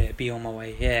interlude. Yeah, Be On My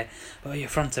Way. Yeah, but yeah,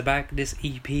 front to back, this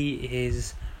EP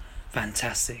is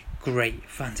fantastic. Great,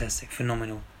 fantastic,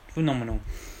 phenomenal.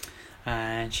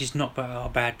 And she's not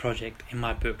a bad project in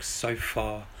my books so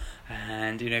far.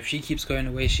 And you know, if she keeps going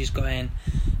the way she's going,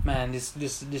 man,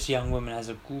 this young woman has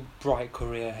a bright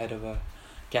career ahead of her.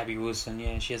 Gabby Wilson,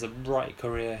 yeah, she has a bright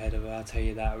career ahead of her, I'll tell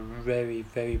you that. Very,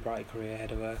 very bright career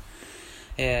ahead of her.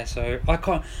 Yeah, so I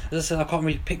can't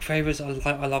really pick favourites.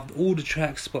 I loved all the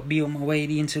tracks, but Be On My Way,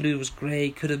 the interlude was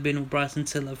great. Could Have Been with Bryson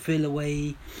Tiller, Feel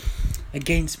Away,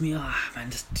 Against Me.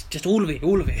 Man, just all of it.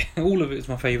 All of it is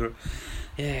my favourite.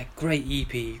 Yeah, great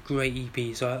EP.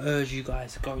 So I urge you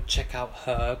guys to go check out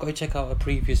her. Go check out her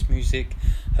previous music,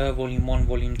 her Volume 1,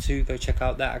 Volume 2. Go check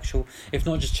out that actual. If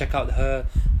not, just check out her.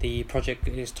 The project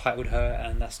is titled Her,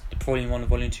 and that's the Volume 1 and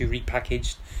Volume 2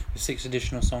 repackaged with 6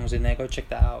 additional songs in there. Go check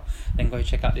that out. Then go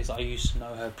check out this I Used to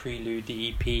Know Her prelude,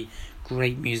 the EP.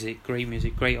 Great music,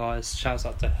 great artist. Shouts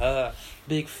out to her.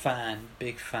 Big fan.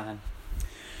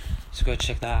 So go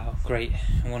check that out. Great.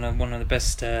 One of the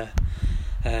best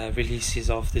releases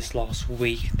of this last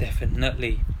week,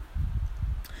 definitely.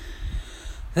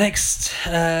 Next,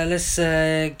 let's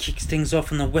kick things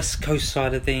off on the West Coast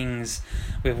side of things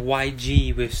with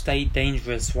YG, with Stay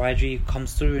Dangerous. YG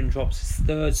comes through and drops his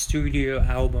third studio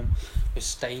album with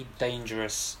Stay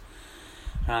Dangerous.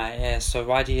 Right, yeah, so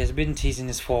YG has been teasing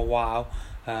this for a while,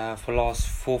 for the last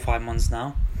 4 or 5 months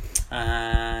now.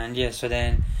 And yeah, so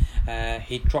then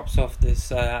he drops off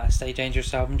this Stay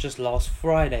Dangerous album just last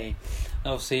Friday.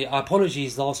 Obviously,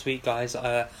 apologies last week, guys.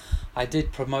 I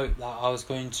did promote that I was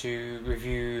going to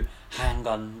review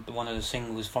Handgun, one of the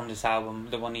singles from this album,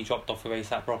 the one he dropped off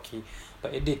with A$AP Rocky,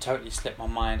 but it did totally slip my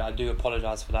mind. I do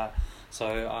apologise for that.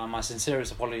 So my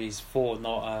sincerest apologies for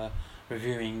not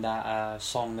reviewing that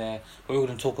song there. But we're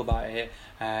going to talk about it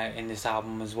in this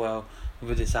album as well,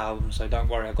 with this album, so don't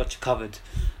worry, I got you covered.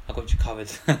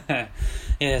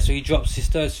 Yeah, so he drops his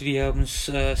third studio album,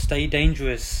 Stay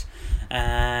Dangerous,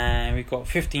 and we've got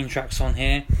 15 tracks on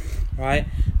here, right,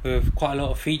 with quite a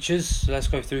lot of features. So let's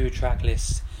go through the track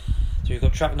list. So we've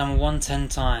got track number 1, 10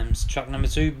 Times, track number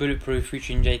 2, Bulletproof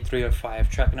featuring J305,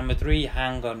 track number 3,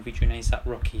 Handgun featuring A$AP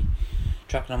Rocky,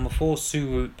 track number 4,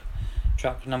 Suwoop,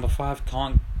 track number 5,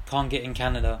 Can't Get in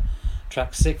Canada,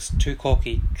 track 6, Too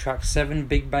Cocky, track 7,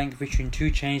 Big Bang featuring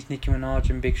 2 Chainz, Nicki Minaj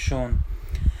and Big Sean,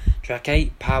 track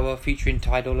 8, Power featuring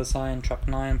Ty Dolla $ign, track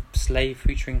 9, Slave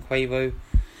featuring Quavo,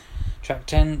 track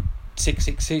 10,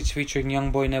 666 featuring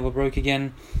Youngboy Never Broke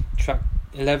Again, track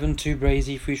 11, Too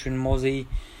Brazy featuring Mozzie,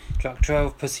 track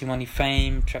 12, Pussy Money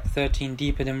Fame, track 13,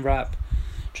 Deeper Than Rap,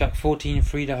 track 14,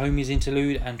 Free the Homies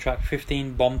Interlude, and track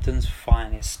 15, Bompton's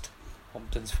Finest.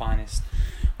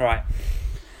 Right.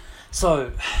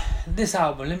 So this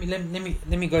album,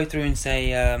 let me go through and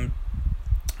say,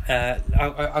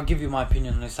 I'll give you my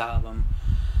opinion on this album.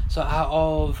 So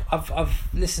I've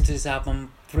listened to this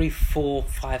album 3, 4,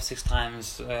 5, 6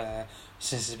 times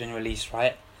since it's been released,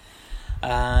 right?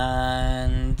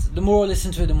 And the more I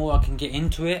listen to it, the more I can get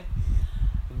into it.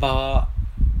 But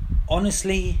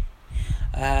honestly,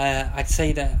 I'd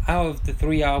say that out of the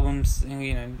 3 albums,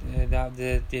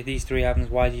 these 3 albums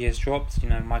YG has dropped,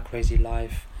 My Crazy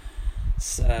Life,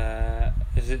 Stay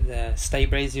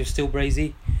Brazy or Still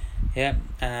Brazy, yeah,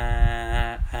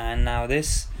 and now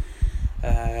this,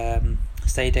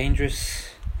 Stay Dangerous.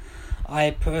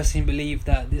 I personally believe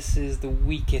that this is the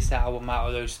weakest album out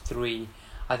of those 3.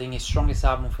 I think his strongest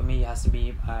album for me has to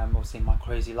be obviously My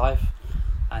Crazy Life,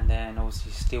 and then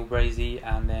obviously Still Brazy,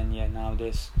 and then now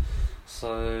this.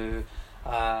 So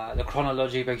the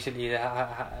chronology, basically,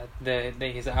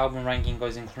 his album ranking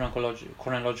goes in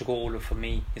chronological order for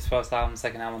me. His first album,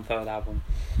 second album, third album.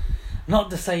 Not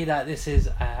to say that this is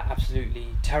absolutely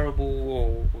terrible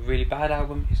or really bad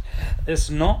album. It's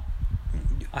not.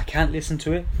 I can't listen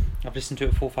to it. I've listened to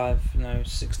it 4, 5,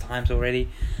 6 times already.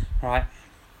 Right.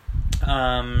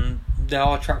 There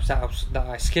are tracks that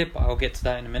I skip. I'll get to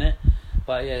that in a minute.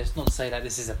 But yeah, it's not to say that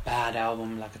this is a bad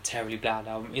album, like a terribly bad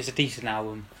album. It's a decent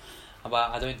album,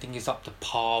 but I don't think it's up to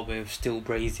par with Still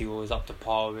Brazy, or is up to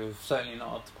par with, certainly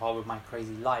not up to par with My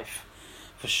Crazy Life,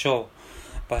 for sure.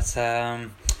 But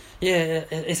yeah,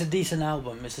 it's a decent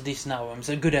album. It's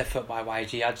a good effort by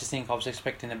YG. I just think I was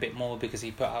expecting a bit more because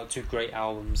he put out 2 great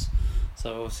albums.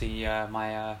 So obviously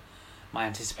my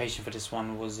anticipation for this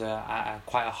one was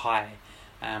quite a high,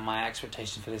 and my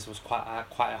expectation for this was quite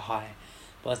a high.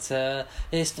 But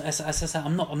it's, as I said,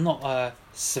 I'm not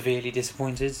severely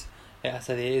disappointed. Yeah, I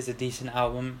said it is a decent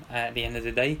album at the end of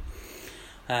the day.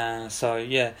 So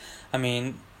yeah, I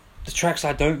mean, the tracks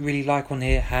I don't really like on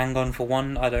here, Hang On for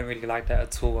one, I don't really like that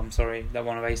at all. I'm sorry, that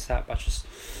one of A$AP,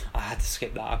 I had to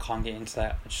skip that. I can't get into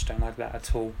that. I just don't like that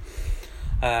at all.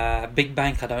 Big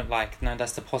Bank I don't like. No,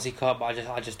 that's the Posse cut, but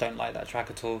I just don't like that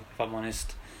track at all, if I'm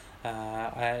honest.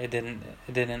 It didn't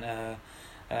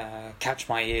catch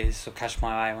my ears or catch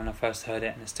my eye when I first heard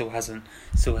it, and it still hasn't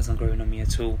grown on me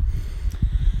at all.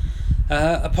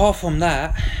 Apart from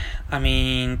that, I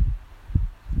mean,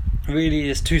 really,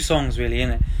 there's 2 songs really,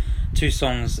 innit? 2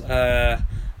 songs.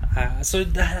 So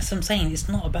that's what I'm saying. It's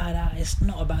not a bad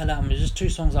album. It's just 2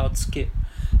 songs I would skip.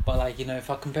 But if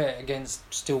I compare it against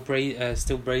Still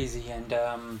Brazy and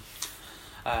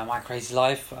My Crazy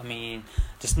Life, I mean,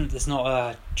 there's not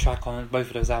a track on both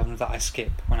of those albums that I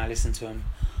skip when I listen to them.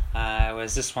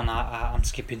 Whereas this one, I'm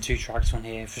skipping 2 tracks on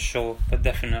here for sure, for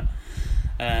definite.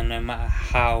 No matter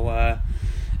how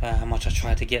much I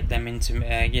try to get them into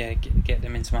get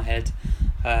them into my head.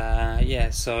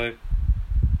 So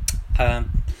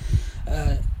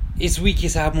it's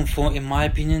weakest album in my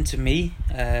opinion, to me,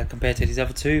 compared to these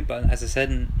other 2. But as I said,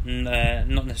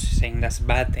 not necessarily saying that's a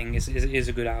bad thing. It is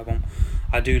a good album.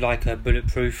 I do like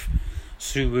Bulletproof,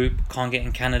 Suwoop, Can't Get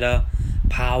in Canada,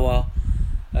 Power,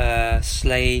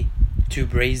 Slay, too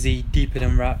brazy, deeper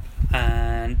than rap,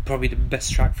 and probably the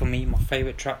best track for me, my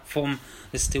favourite track from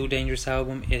the Still Dangerous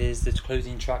album. It is the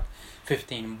closing track,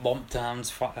 15, Bumptown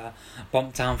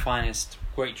Finest.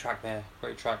 Great track there,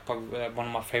 great track. Probably one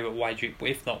of my favourite YG,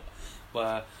 if not,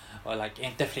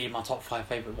 definitely in my top 5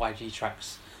 favourite YG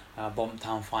tracks.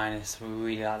 Bumptown Finest, we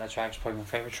really like that track. It's probably my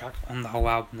favourite track on the whole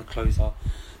album, the closer.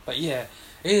 But yeah,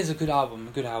 it is a good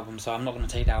album, so I'm not going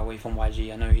to take that away from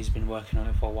YG. I know he's been working on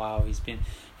it for a while, he's been,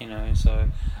 so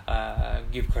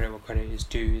give credit where credit is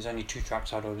due. There's only 2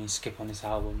 tracks I'd only skip on this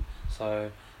album, so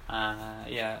it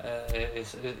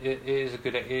is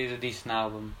a decent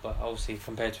album, but obviously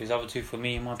compared to his other 2, for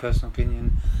me, in my personal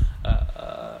opinion,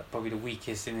 probably the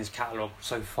weakest in his catalogue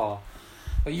so far.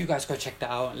 But you guys go check that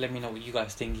out and let me know what you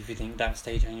guys think. If you think that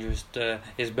Stay Dangerous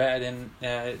is better than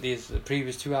these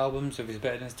previous 2 albums, if it's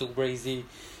better than Still Brazy,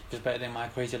 if it's better than My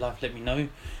Crazy Life, let me know.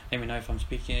 Let me know if I'm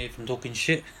talking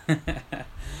shit.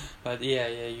 But yeah,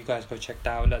 you guys go check that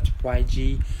out. That's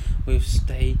YG with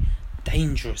Stay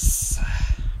Dangerous.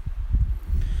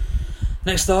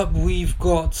 Next up, we've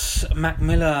got Mac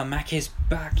Miller. Mac is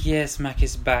back. Yes, Mac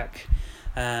is back.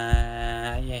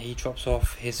 He drops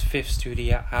off his 5th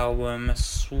studio album,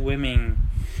 Swimming.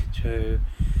 So,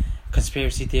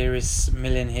 conspiracy theorist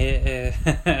Millen here,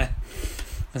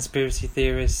 conspiracy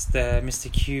theorist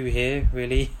Mr. Q here,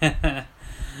 really,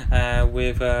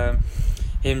 with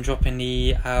him dropping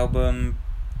the album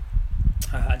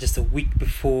just a week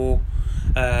before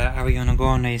Ariana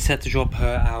Grande is set to drop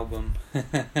her album.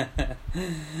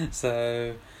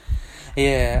 So,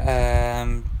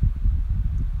 yeah,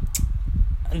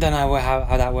 I don't know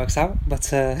how that works out, but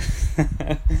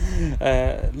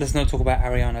let's not talk about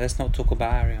Ariana. Let's not talk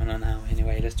about Ariana now.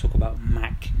 Anyway, let's talk about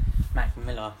Mac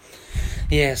Miller.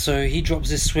 Yeah, so he drops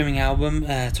this Swimming album,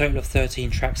 total of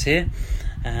 13 tracks here,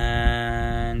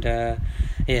 and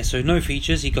so no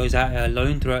features. He goes out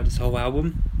alone throughout this whole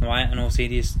album, right? And also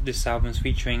this album's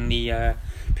featuring the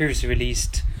previously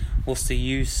released What's the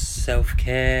Use, Self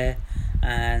Care,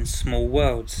 and Small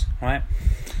Worlds, right?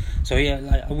 So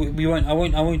yeah, I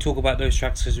won't talk about those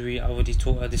tracks because we already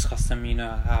discussed them. You know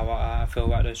how I feel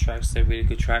about those tracks. They're really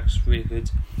good tracks, really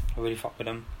good. I really fuck with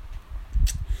them.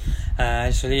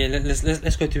 So yeah,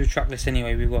 let's go through the track list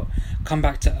anyway. We've got Come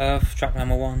Back to Earth, track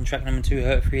number 1, track number 2,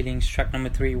 Hurt Feelings, track number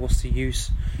 3, What's the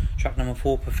Use, track number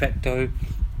 4, Perfecto,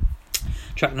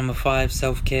 track number 5,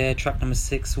 Self Care, track number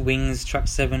 6, Wings, track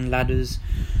 7, Ladders,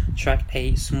 track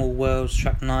 8, Small Worlds,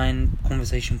 track 9,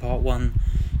 Conversation Part 1,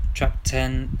 track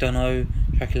 10, Dunno,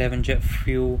 track 11, Jet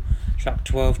Fuel, track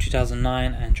 12,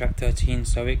 2009, and track 13,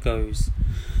 So It Goes.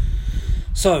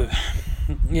 So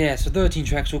 13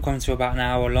 tracks all coming to about an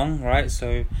hour long, right?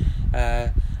 So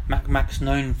Mac's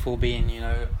known for being, he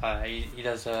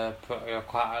does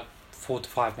quite 4 to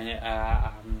 5 minute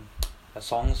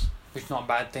songs, which is not a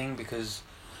bad thing because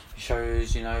it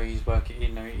shows, he's working,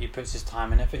 he puts his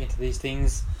time and effort into these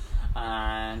things.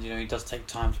 And he does take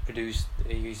time to produce.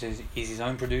 He's his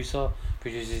own producer,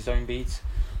 produces his own beats,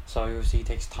 so obviously he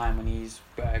takes time when he's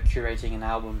curating an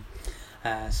album.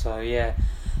 This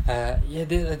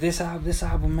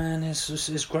album, man,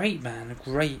 is great, man.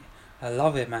 Great, I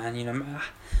love it, man.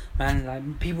 Man,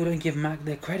 like, people don't give Mac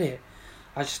their credit.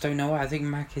 I just don't know why. I think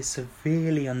Mac is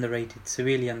severely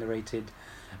underrated.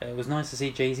 It was nice to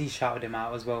see Jay-Z shouted him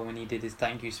out as well when he did his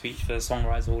thank you speech for the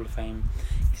Songwriters Hall of Fame.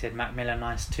 He said Mac Miller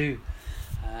nice too,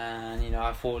 and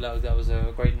I thought that was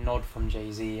a great nod from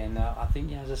Jay-Z. And I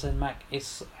think, as I said, Mac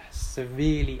is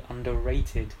severely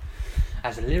underrated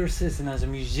as a lyricist and as a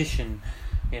musician.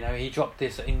 He dropped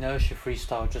this Inertia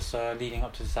freestyle just leading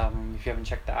up to this album. If you haven't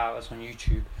checked that out, it's on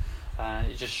YouTube.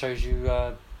 It just shows you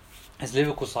his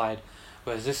lyrical side,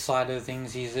 whereas this side of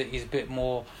things, he's a bit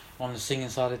more on the singing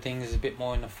side of things. Is a bit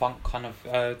more in the funk kind of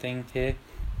thing here,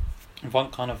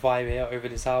 funk kind of vibe here over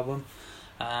this album.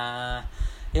 But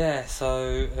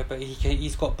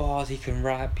he's got bars, he can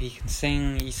rap, he can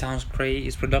sing, he sounds great,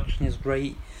 his production is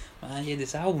great.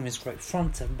 This album is great,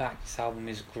 front to back. This album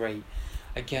is great.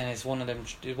 Again, it's one of them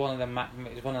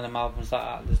albums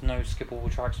that there's no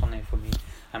skippable tracks on there for me,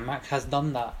 and Mac has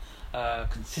done that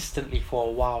consistently for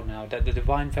a while now. The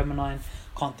Divine Feminine,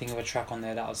 can't think of a track on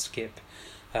there that I'd skip.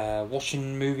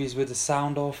 Watching movies with the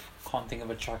sound off, can't think of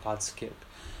a track I'd skip.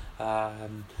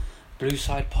 Blue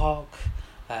Side Park,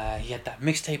 he had that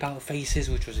mixtape out of Faces,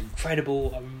 which was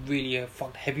incredible. I really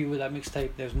fucked heavy with that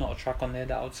mixtape. There's not a track on there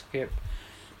that I'd skip.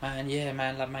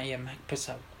 Mac puts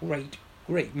out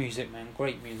great music, man,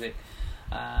 great music.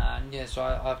 So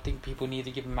I think people need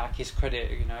to give Mac his credit,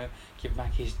 give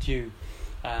Mac his due.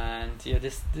 And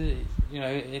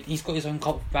he's got his own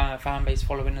cult fan base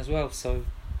following as well. So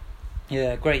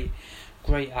yeah, great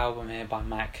great album here by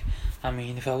Mac. I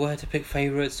mean, if I were to pick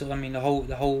favourites, I mean the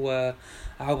whole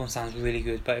album sounds really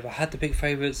good. But if I had to pick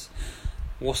favourites,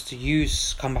 What's the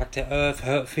Use, Come Back to Earth,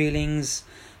 Hurt Feelings,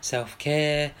 Self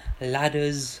Care,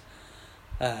 Ladders,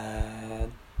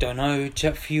 Don't Know,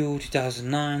 Jet Fuel,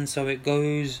 2009, So It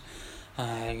Goes.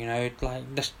 I'm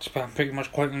pretty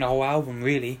much quoting the whole album,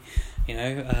 really.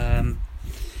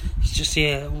 It's just,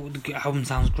 the album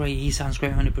sounds great. He sounds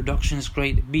great on the production. It's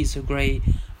great. The beats are great.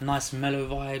 Nice mellow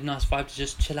vibe. Nice vibe to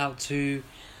just chill out to.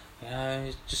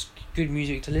 It's just good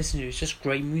music to listen to. It's just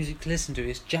great music to listen to.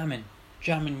 It's jamming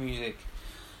music.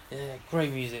 Yeah,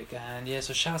 great music. And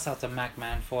so shouts out to Mac,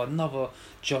 man, for another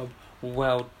job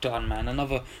well done, man.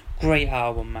 Another great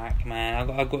album, Mac, man.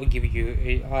 I got to give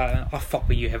you. I fuck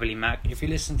with you heavily, Mac. If you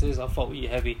listen to this, I fuck with you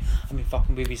heavy. I've been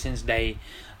fucking with you since day,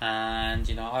 and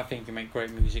I think you make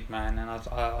great music, man. And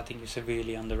I think you're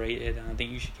severely underrated, and I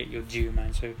think you should get your due,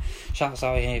 man. So shouts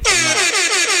out here for Mac.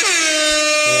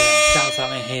 Yeah, shouts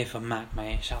out in here for Mac,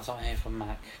 mate. Shouts out here for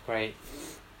Mac. Great.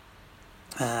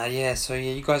 You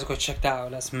guys got to check that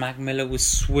out. That's Mac Miller with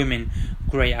Swimming.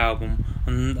 Great album.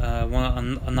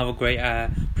 Another great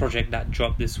project that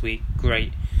dropped this week.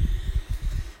 Great.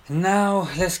 Now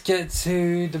let's get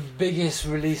to the biggest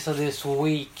release of this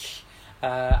week.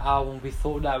 Album we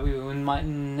thought that we might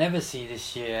never see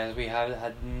this year, as we have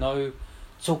had no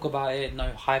talk about it,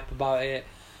 no hype about it,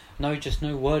 no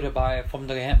word about it from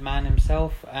the man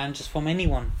himself, and just from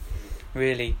anyone,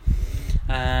 really.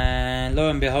 And lo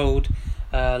and behold,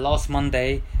 last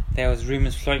Monday there was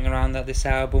rumours floating around that this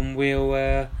album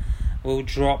will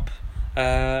drop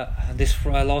this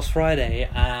last Friday,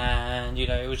 and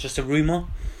it was just a rumour,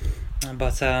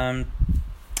 but then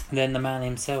the man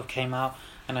himself came out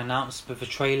and announced with a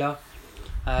trailer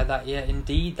that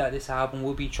this album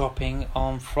will be dropping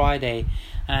on Friday,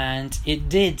 and it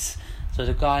did. So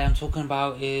the guy I'm talking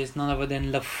about is none other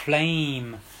than La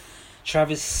Flame,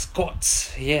 Travis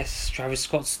Scott. Yes, Travis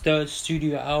Scott's third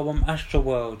studio album,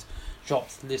 Astroworld,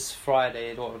 dropped last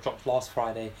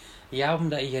Friday. The album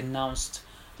that he announced,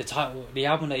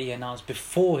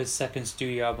 before his second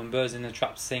studio album, Birds in the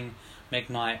Trap, Sing, Make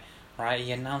Night. Right,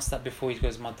 he announced that before. He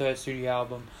goes, my third studio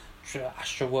album,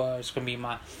 Astroworld, it's gonna be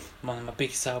one of my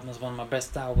biggest albums, one of my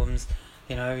best albums.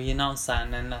 He announced that,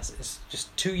 and then it's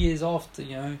just 2 years after.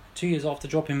 2 years after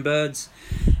dropping Birds,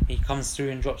 he comes through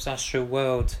and drops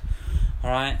Astroworld.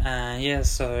 Alright, and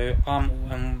so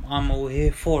I'm all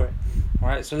here for it.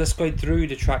 Alright, so let's go through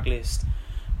the track list.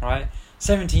 Right,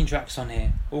 17 tracks on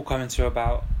here, all coming to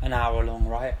about an hour long,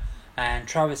 right? And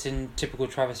Travis, in typical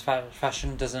Travis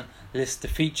fashion, doesn't list the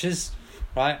features,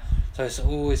 right? So it's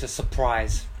always a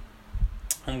surprise.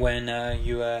 And when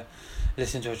you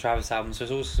listen to a Travis album, so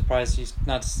it's always a surprise. It's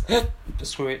nice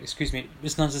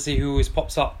to see who always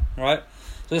pops up, right?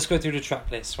 So let's go through the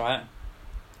track list, right?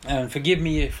 And forgive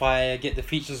me if I get the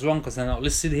features wrong because they're not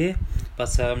listed here. But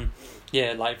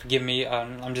forgive me.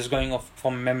 I'm just going off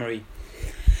from memory.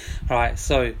 Alright,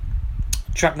 so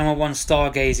track number 1,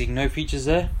 Stargazing, no features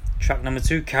there. Track number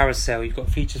 2, Carousel, you've got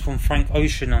features from Frank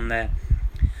Ocean on there.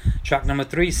 Track number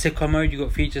 3, Sicko Mode, you've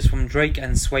got features from Drake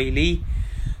and Sway Lee.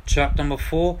 Track number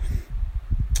 4,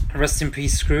 Rest in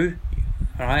Peace Screw.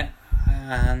 Alright,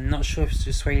 I'm not sure if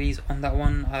Sway Lee's on that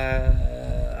one.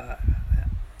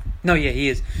 No, yeah, he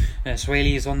is. Sway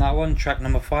Lee is on that one. Track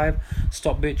number 5,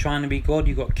 Stop It Trying to Be God,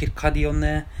 you got Kid Cudi on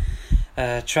there.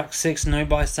 Track 6, No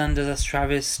Bystanders, that's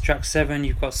Travis. Track 7,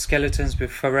 you've got Skeletons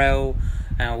with Pharrell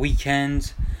and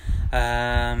Weeknd.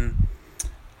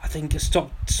 I think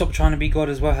Stop Trying to Be God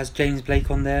as well has James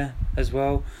Blake on there as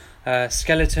well.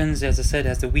 Skeletons, as I said,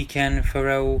 has The Weeknd,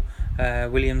 Pharrell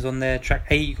Williams on there. Track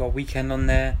 8, you got Weeknd on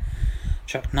there.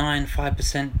 Track 9,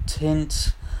 5%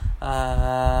 Tint.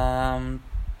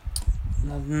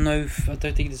 No, I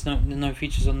don't think there's no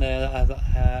features on there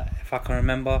if I can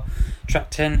remember.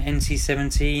 Track 10,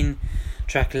 NC-17.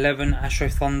 Track 11, Astro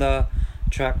Thunder.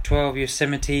 Track 12,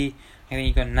 Yosemite. And then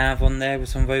you got Nav on there with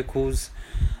some vocals.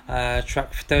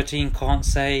 Track 13, Can't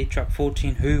Say. Track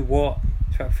 14, Who What.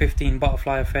 Track 15,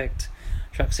 Butterfly Effect.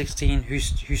 Track 16,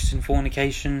 Houston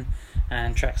Fornication.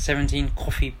 And track 17,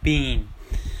 Coffee Bean.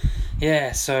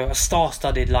 Yeah, so a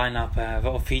star-studded lineup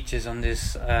of features on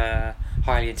this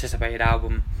highly anticipated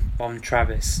album from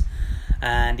Travis.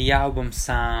 And the album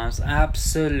sounds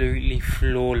absolutely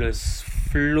flawless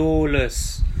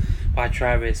by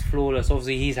Travis. Flawless.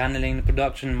 Obviously, he's handling the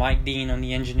production. Mike Dean on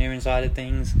the engineering side of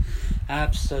things.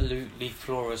 Absolutely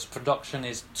flawless. Production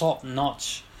is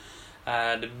top-notch.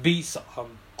 The beats are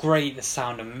great. The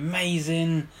sound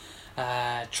amazing.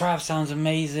 Trav sounds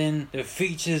amazing. The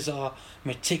features are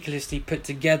meticulously put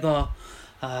together.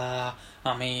 I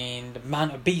mean, the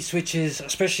amount of beat switches,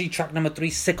 especially track number 3,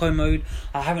 Sicko Mode.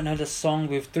 I haven't heard a song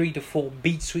with 3 to 4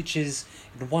 beat switches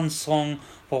in one song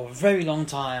for a very long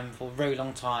time.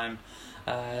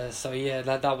 So yeah,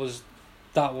 that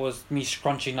was me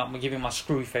scrunching up, giving my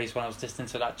screw face when I was listening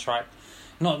to that track.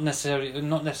 Not necessarily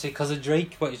because of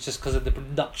Drake, but it's just because of the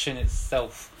production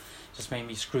itself. Just made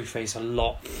me screw face a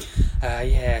lot.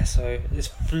 So it's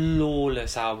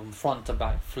flawless album, front to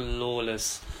back,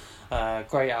 flawless.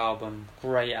 Great album. It's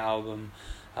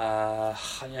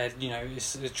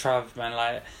Trav, man.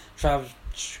 Like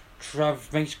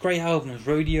Trav makes great albums.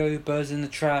 Rodeo, Birds in the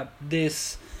Trap.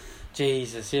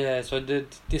 Jesus, yeah. So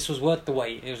this was worth the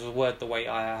wait. It was worth the wait.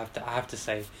 I have to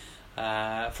say,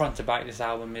 front to back, this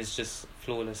album is just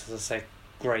flawless. As I say,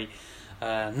 great.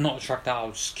 Not a track that I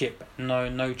would skip.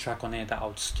 No track on here that I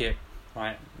would skip.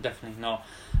 Right, definitely not.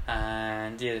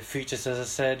 And yeah, the features, as I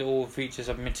said, all features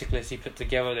are meticulously put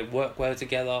together. They work well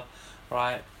together.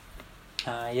 Right.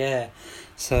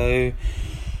 So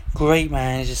great,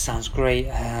 man. It just sounds great.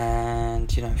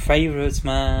 And favorites,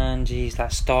 man. Jeez, like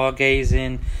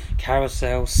Stargazing,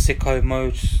 Carousel, Sicko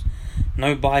Mode.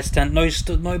 No bystanders.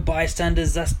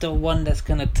 That's the one that's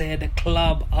gonna tear the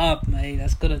club up, mate.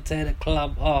 That's gonna tear the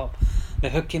club up. The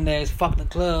hook in there is fuck the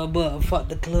club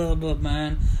up,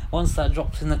 man. Once that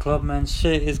drops in the club, man,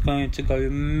 shit is going to go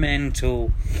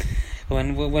mental.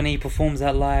 When he performs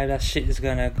that live, that shit is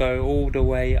gonna go all the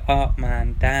way up,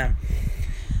 man. Damn.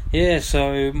 Yeah,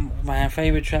 so my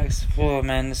favourite tracks,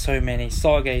 man, there's so many.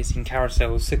 Stargazing,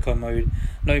 Carousel, Sicko Mode,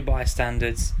 No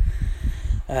Bystanders,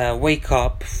 Wake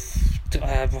Up,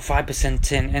 5%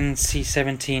 Tin,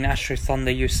 NC-17, Astro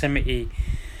Thunder, Yosemite,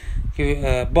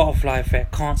 Butterfly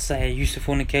Effect, Can't Say, Use of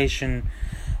Fornication,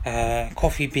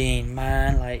 Coffee Bean,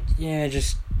 man, like, yeah,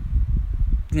 just,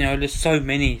 there's so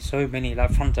many,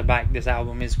 like, front to back. This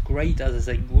album is great, as I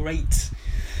say, great,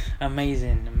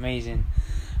 amazing.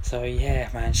 So yeah,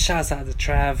 man, shouts out to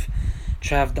Trav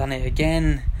done it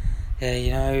again.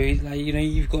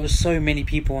 You've got so many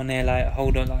people on there. Like,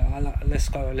 hold on, let's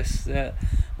go.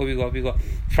 What we got?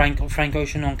 Frank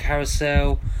Ocean on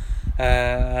Carousel,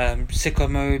 Sicko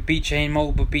Mode,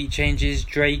 multiple beat changes.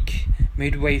 Drake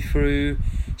midway through,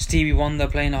 Stevie Wonder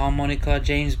playing the harmonica,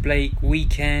 James Blake,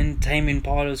 Weekend, Tame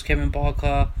Impala's Kevin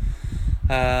Parker.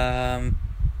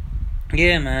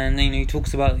 Yeah, man. He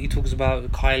talks about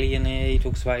Kylie in it. He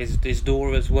talks about his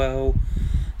daughter as well.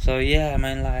 So yeah,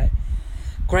 man, like,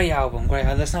 great album.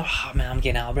 That's not. Oh, man, I'm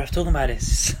getting out of breath talking about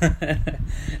this.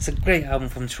 It's a great album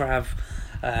from Trav.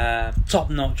 Top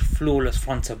notch, flawless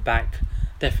front to back.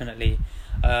 Definitely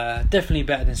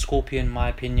better than Scorpion, in my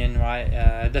opinion. Right.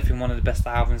 Definitely one of the best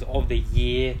albums of the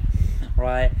year.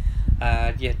 Right.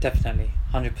 Yeah, definitely.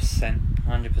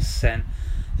 100%.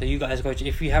 So you guys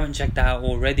if you haven't checked out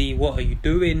already, what are you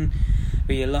doing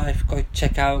with your life? Go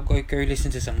check out, go listen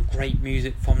to some great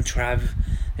music from Trav.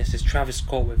 This is Travis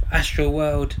Scott with Astro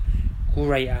World.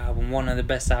 Great album, one of the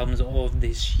best albums of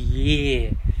this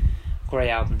year.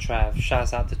 Great album, Trav.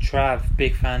 Shouts out to Trav.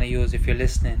 Big fan of yours if you're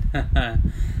listening.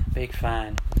 Big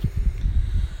fan.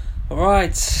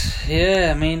 Alright,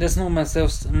 yeah, I mean, there's not much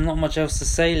else to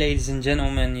say, ladies and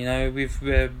gentlemen. We've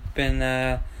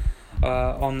been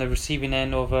on the receiving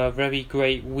end of a very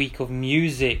great week of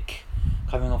music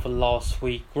coming off of last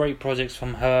week. Great projects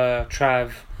from her,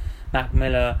 Trav, Mac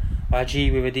Miller,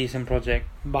 YG with a decent project,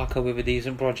 Baka with a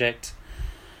decent project.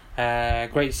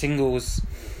 Great singles,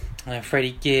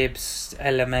 Freddie Gibbs,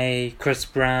 LMA, Chris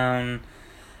Brown,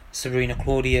 Sabrina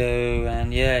Claudio,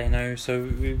 and yeah, so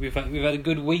we've had a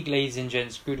good week, ladies and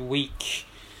gents. Good week.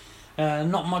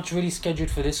 Not much really scheduled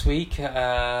for this week,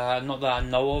 not that I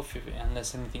know of,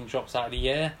 unless anything drops out of the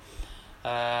air.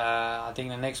 I think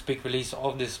the next big release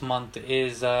of this month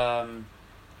is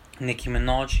Nicki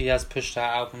Minaj. She has pushed her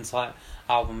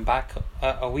album back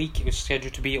a week. It was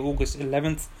scheduled to be August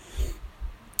 11th.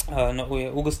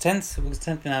 August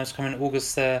 10th. Now it's coming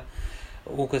August the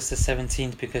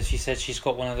 17th, because she said she's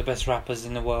got one of the best rappers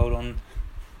in the world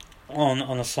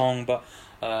on a song, but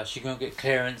she couldn't get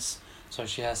clearance. So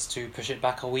she has to push it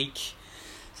back a week.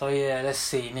 So yeah, let's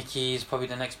see. Nicki is probably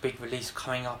the next big release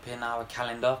coming up in our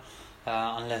calendar,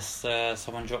 unless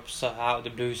someone drops out of the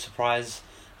blue,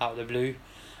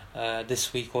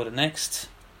 this week or the next.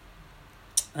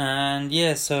 And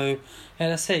yeah, so yeah,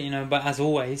 that's it. But as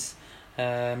always,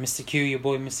 Mr. Q, your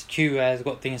boy Mr. Q, has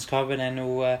got things covered and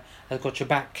has got your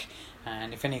back.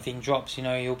 And if anything drops,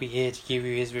 he'll be here to give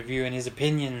you his review and his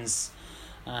opinions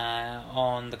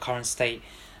on the current state.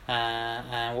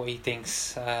 And what he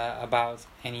thinks about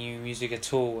any new music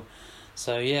at all.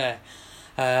 So yeah,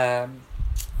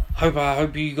 I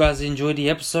hope you guys enjoyed the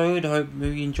episode. Hope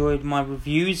you enjoyed my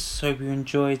reviews. Hope you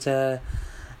enjoyed some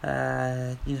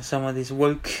of this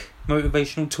woke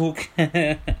motivational talk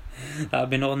that I've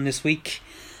been on this week.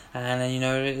 And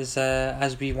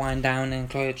as we wind down and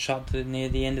close up near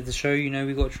the end of the show,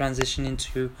 we got to transition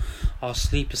into our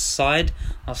sleeper side,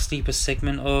 our sleeper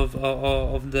segment of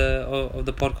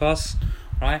the podcast,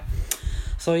 right?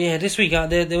 So yeah, this week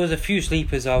there was a few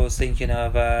sleepers I was thinking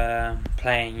of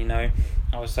playing.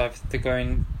 I was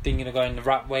thinking of going the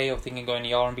rap way, or thinking of going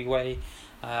the R&B way.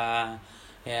 And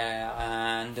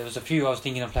there was a few I was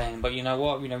thinking of playing, but you know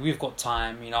what? We've got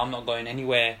time. I'm not going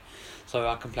anywhere, so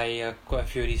I can play quite a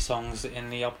few of these songs in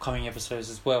the upcoming episodes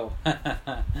as well.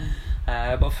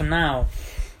 But for now,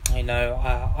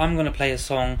 I'm gonna play a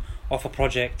song off a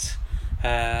project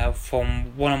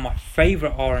from one of my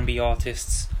favorite R&B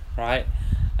artists, right?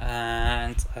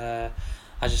 And I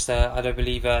don't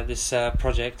believe this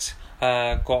project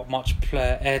got much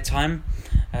airtime.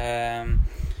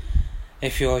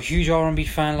 If you're a huge R&B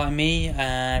fan like me,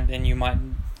 then you might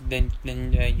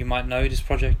know this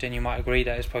project, and you might agree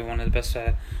that it's probably one of the best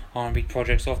R&B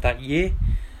projects of that year,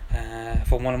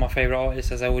 from one of my favourite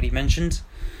artists, as I already mentioned,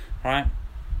 right?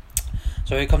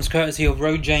 So it comes courtesy of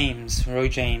Ro James. Ro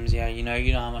James, yeah, you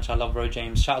know how much I love Ro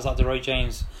James. Shouts out to Ro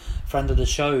James, friend of the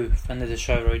show,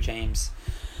 Ro James.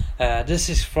 This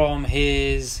is from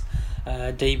his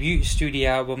debut studio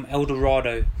album El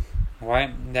Dorado,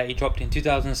 right, that he dropped in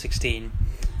 2016,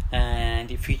 and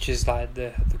it features like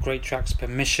the great tracks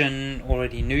Permission,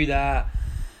 Already Knew That,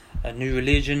 A New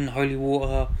Religion, Holy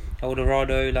Water, El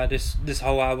Dorado. Like this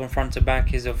whole album front to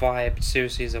back is a vibe,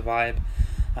 seriously is a vibe.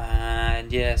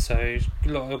 And yeah, so a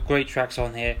lot of great tracks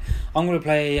on here. I'm going to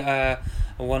play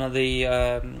one of the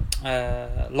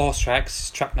last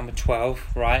tracks, track number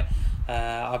 12, right?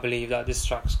 I believe that this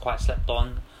track's quite slept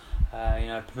on.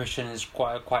 Permission is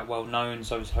quite well known,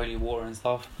 so is Holy Water and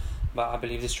stuff, but I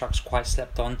believe this track's quite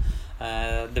slept on.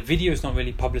 The video is not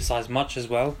really publicized much as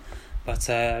well, but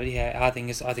I think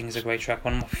it's a great track,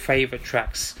 one of my favorite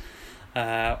tracks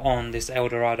on this El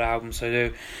Dorado album.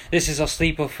 So this is my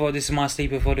sleeper for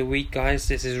the week, guys.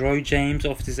 This is Ro James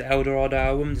off this El Dorado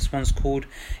album. This one's called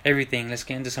Everything. Let's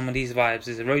get into some of these vibes.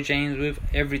 This is Ro James with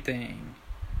Everything.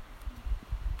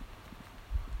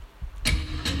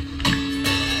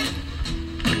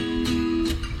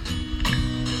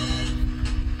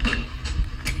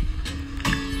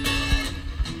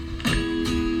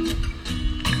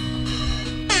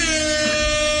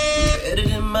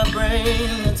 My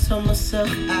brain, I told myself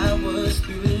I was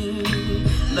through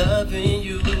loving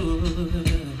you.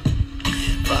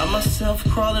 Found myself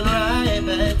crawling right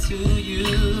back to you,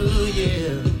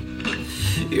 yeah.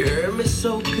 You hurt me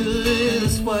so good,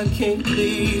 that's why I can't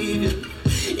leave you.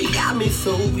 You got me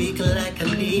so weak like I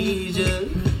need you.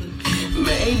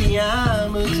 Maybe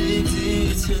I'm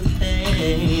addicted to the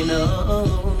pain,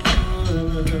 oh.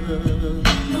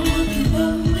 No one can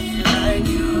love me like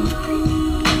you.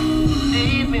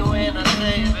 Leave me when I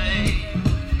say, babe,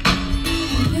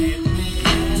 leave me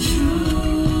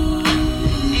true.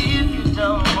 If you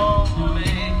don't want me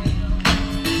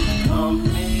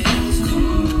it's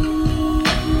cool.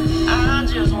 I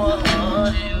just want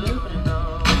you to know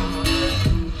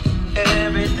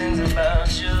everything's about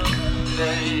you,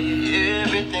 babe.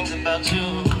 Everything's about you.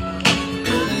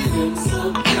 Everything's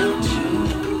about you.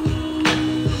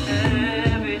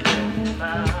 Everything's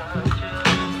about you.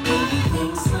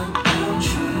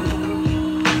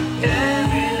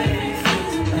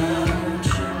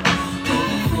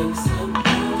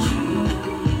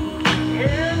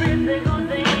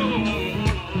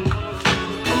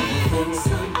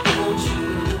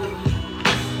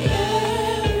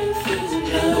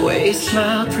 Way you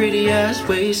smile, pretty eyes,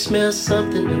 way you smell,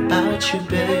 something about you,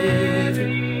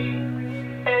 baby.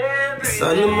 The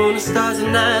sun, the moon, the stars,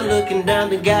 and I looking down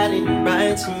the guiding you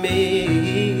right to me.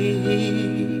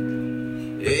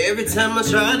 Every time I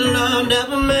try to love,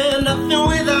 never meant nothing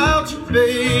without you,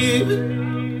 baby.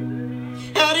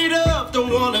 Add it up, don't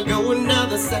wanna go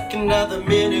another second, another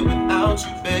minute without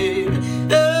you, baby.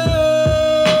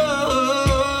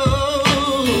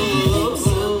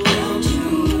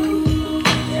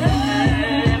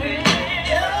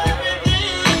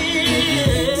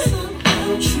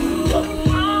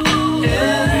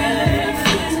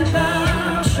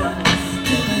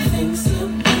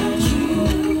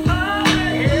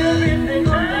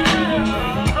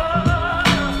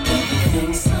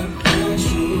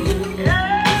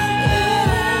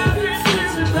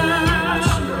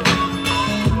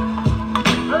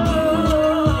 Oh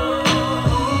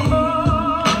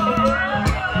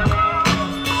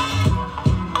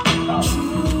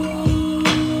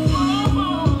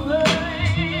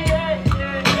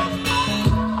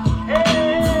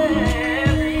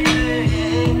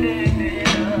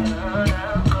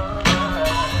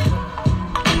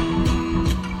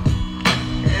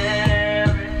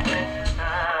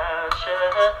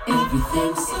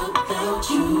Everything's about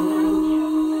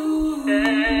you.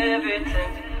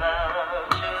 Everything's about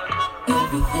you.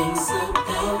 Everything's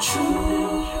about you.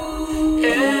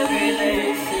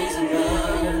 Everything's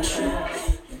about you.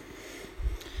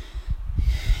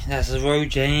 That's Ro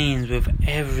James with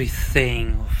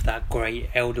Everything off that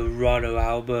great El Dorado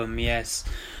album. Yes,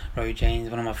 Ro James,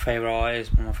 one of my favourite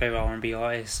artists, one of my favourite R&B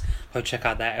artists. Go check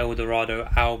out that El Dorado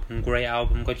album, great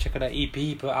album. Go check out that EP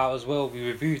he put out as well. We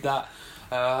reviewed that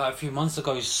a few months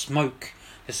ago. Smoke,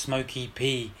 the Smoke EP.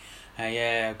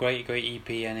 Yeah, great EP,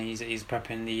 and he's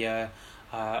prepping the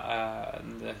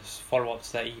follow-up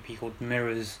to that EP called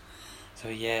Mirrors. So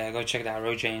yeah, go check that out.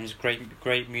 Ro James,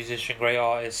 great musician, great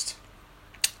artist.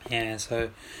 Yeah,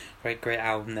 so great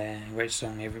album there, great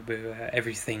song,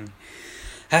 everything.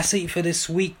 That's it for this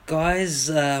week, guys.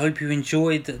 Hope you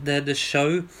enjoyed the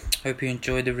show. Hope you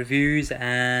enjoyed the reviews,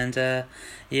 and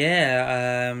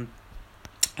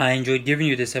I enjoyed giving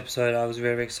you this episode. I was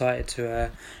very excited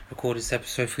to record this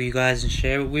episode for you guys and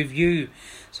share it with you.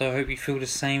 So I hope you feel the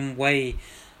same way.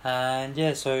 And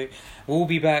yeah, so we'll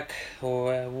be back,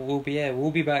 we'll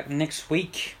be back next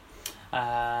week.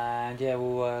 And yeah,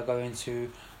 we'll go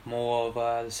into more of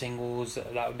the singles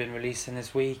that have been released in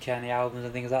this week and the albums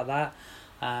and things like that.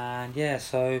 And yeah,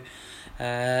 so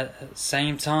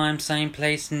same time, same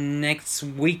place next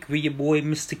week with your boy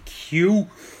Mr. Q,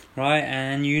 right?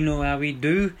 And you know how we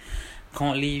do.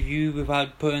 Can't leave you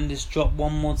without putting this drop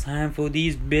one more time for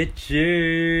these bitches.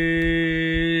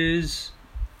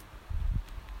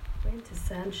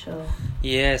 Quintessential.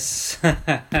 Yes.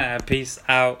 Peace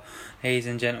out, ladies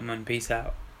and gentlemen. Peace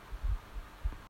out.